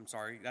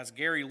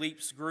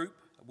Leap's group.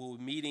 We'll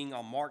be meeting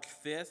on March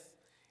 5th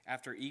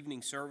after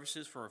evening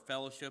services for a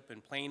fellowship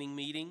and planning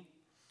meeting.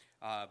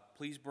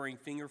 Please bring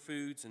finger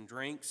foods and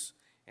drinks.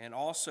 And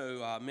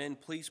also, men,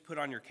 please put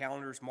on your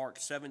calendars March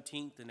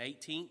 17th and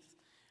 18th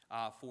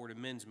for the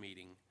men's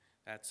meeting.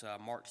 That's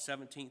March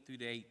 17th through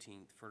the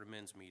 18th for the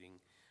men's meeting.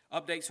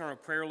 Updates on our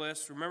prayer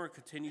list. Remember,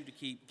 continue to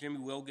keep Jimmy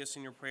Wilgus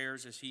in your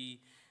prayers as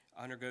he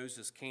undergoes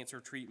his cancer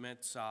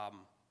treatments.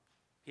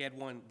 He had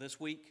one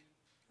this week,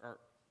 or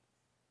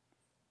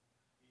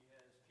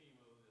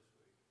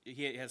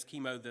he has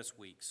chemo this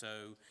week.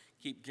 So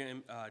keep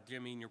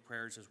Jimmy in your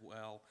prayers as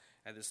well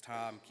at this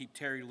time. Keep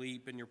Terry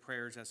Leap in your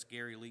prayers. That's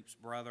Gary Leap's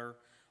brother.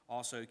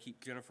 Also,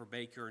 keep Jennifer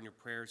Baker in your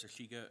prayers as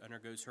she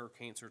undergoes her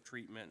cancer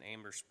treatment, and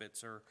Amber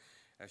Spitzer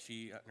as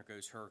she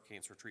undergoes her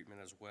cancer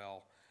treatment as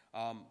well.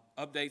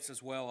 Updates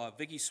as well.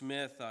 Vicki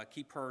Smith,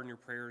 keep her in your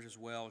prayers as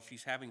well.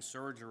 She's having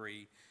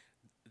surgery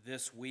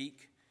this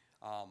week,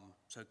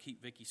 so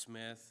keep Vicki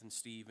Smith and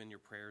Steve in your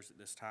prayers at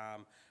this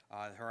time.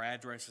 Her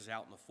address is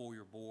out in the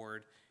foyer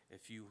board.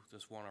 If you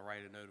just want to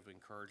write a note of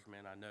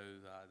encouragement, I know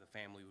the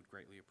family would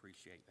greatly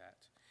appreciate that.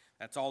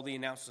 That's all the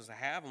announcements I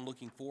have. I'm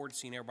looking forward to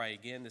seeing everybody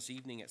again this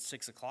evening at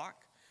 6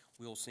 o'clock.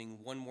 We'll sing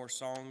one more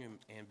song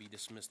and be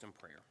dismissed in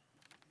prayer.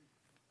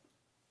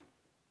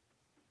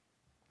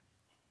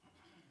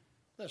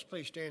 Let's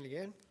please stand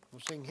again.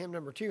 We'll sing hymn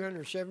number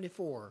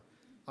 274.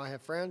 I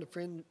have found a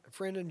friend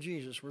in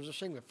Jesus. We'll just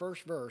sing the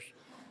first verse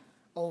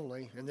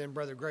only, and then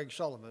Brother Greg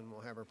Sullivan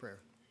will have our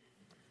prayer.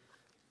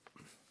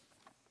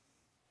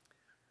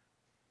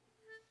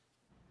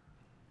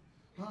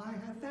 I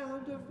have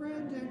found a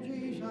friend in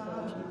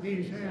Jesus,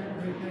 he's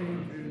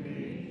everything to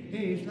me.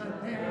 He's the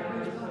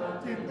fairest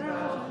of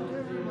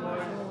 10,000 to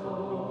my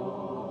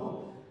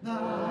soul. The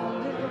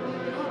lily of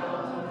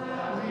the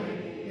valley,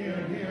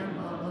 in him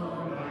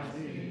alone I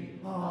see.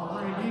 All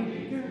I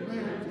need to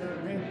live to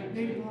make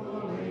me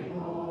fully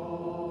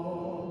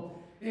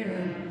whole.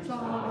 In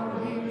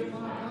sorrow he's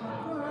my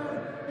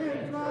comfort,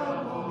 in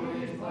trouble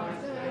he's my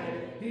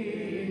stay.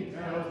 He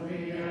tells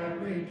me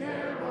every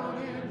care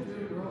on him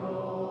to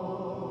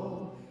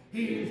roll.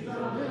 He's the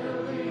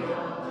lily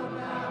of the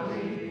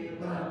valley, the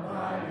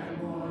bright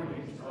and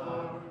morning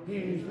star.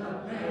 He's the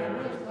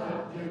fairest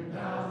of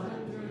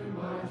 10,000 to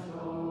my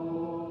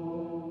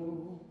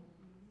soul.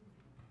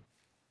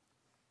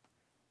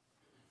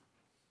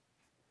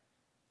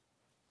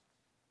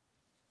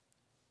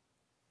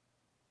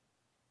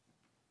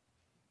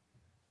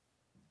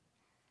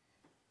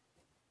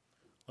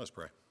 Let's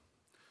pray.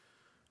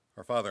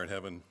 Our Father in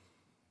heaven,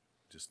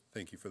 just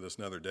thank you for this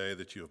another day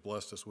that you have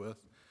blessed us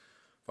with.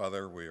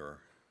 Father, we are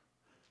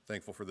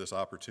thankful for this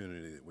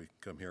opportunity that we can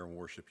come here and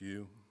worship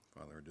you.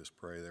 Father, I just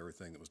pray that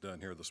everything that was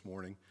done here this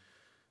morning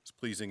is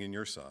pleasing in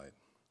your sight.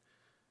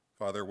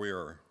 Father, we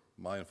are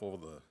mindful of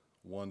the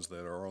ones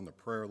that are on the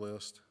prayer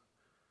list.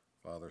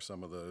 Father,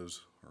 some of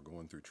those are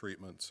going through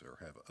treatments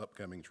or have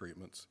upcoming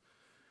treatments.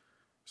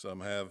 Some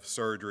have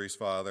surgeries,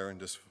 Father, and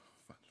just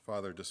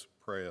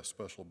pray a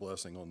special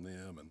blessing on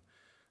them and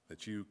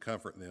that you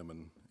comfort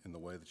them in the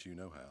way that you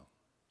know how.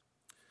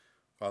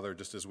 Father,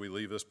 just as we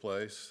leave this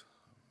place,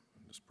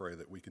 just pray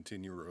that we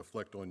continue to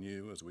reflect on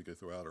you as we go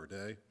throughout our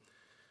day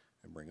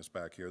and bring us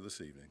back here this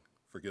evening.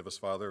 Forgive us,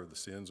 Father, of the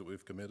sins that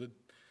we've committed.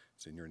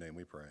 It's in your name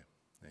we pray.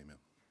 Amen.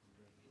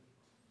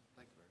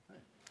 Thank you, Hey, I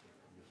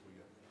guess we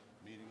got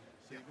a meeting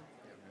this evening?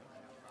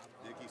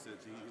 Dickie says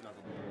he's not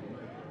going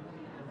to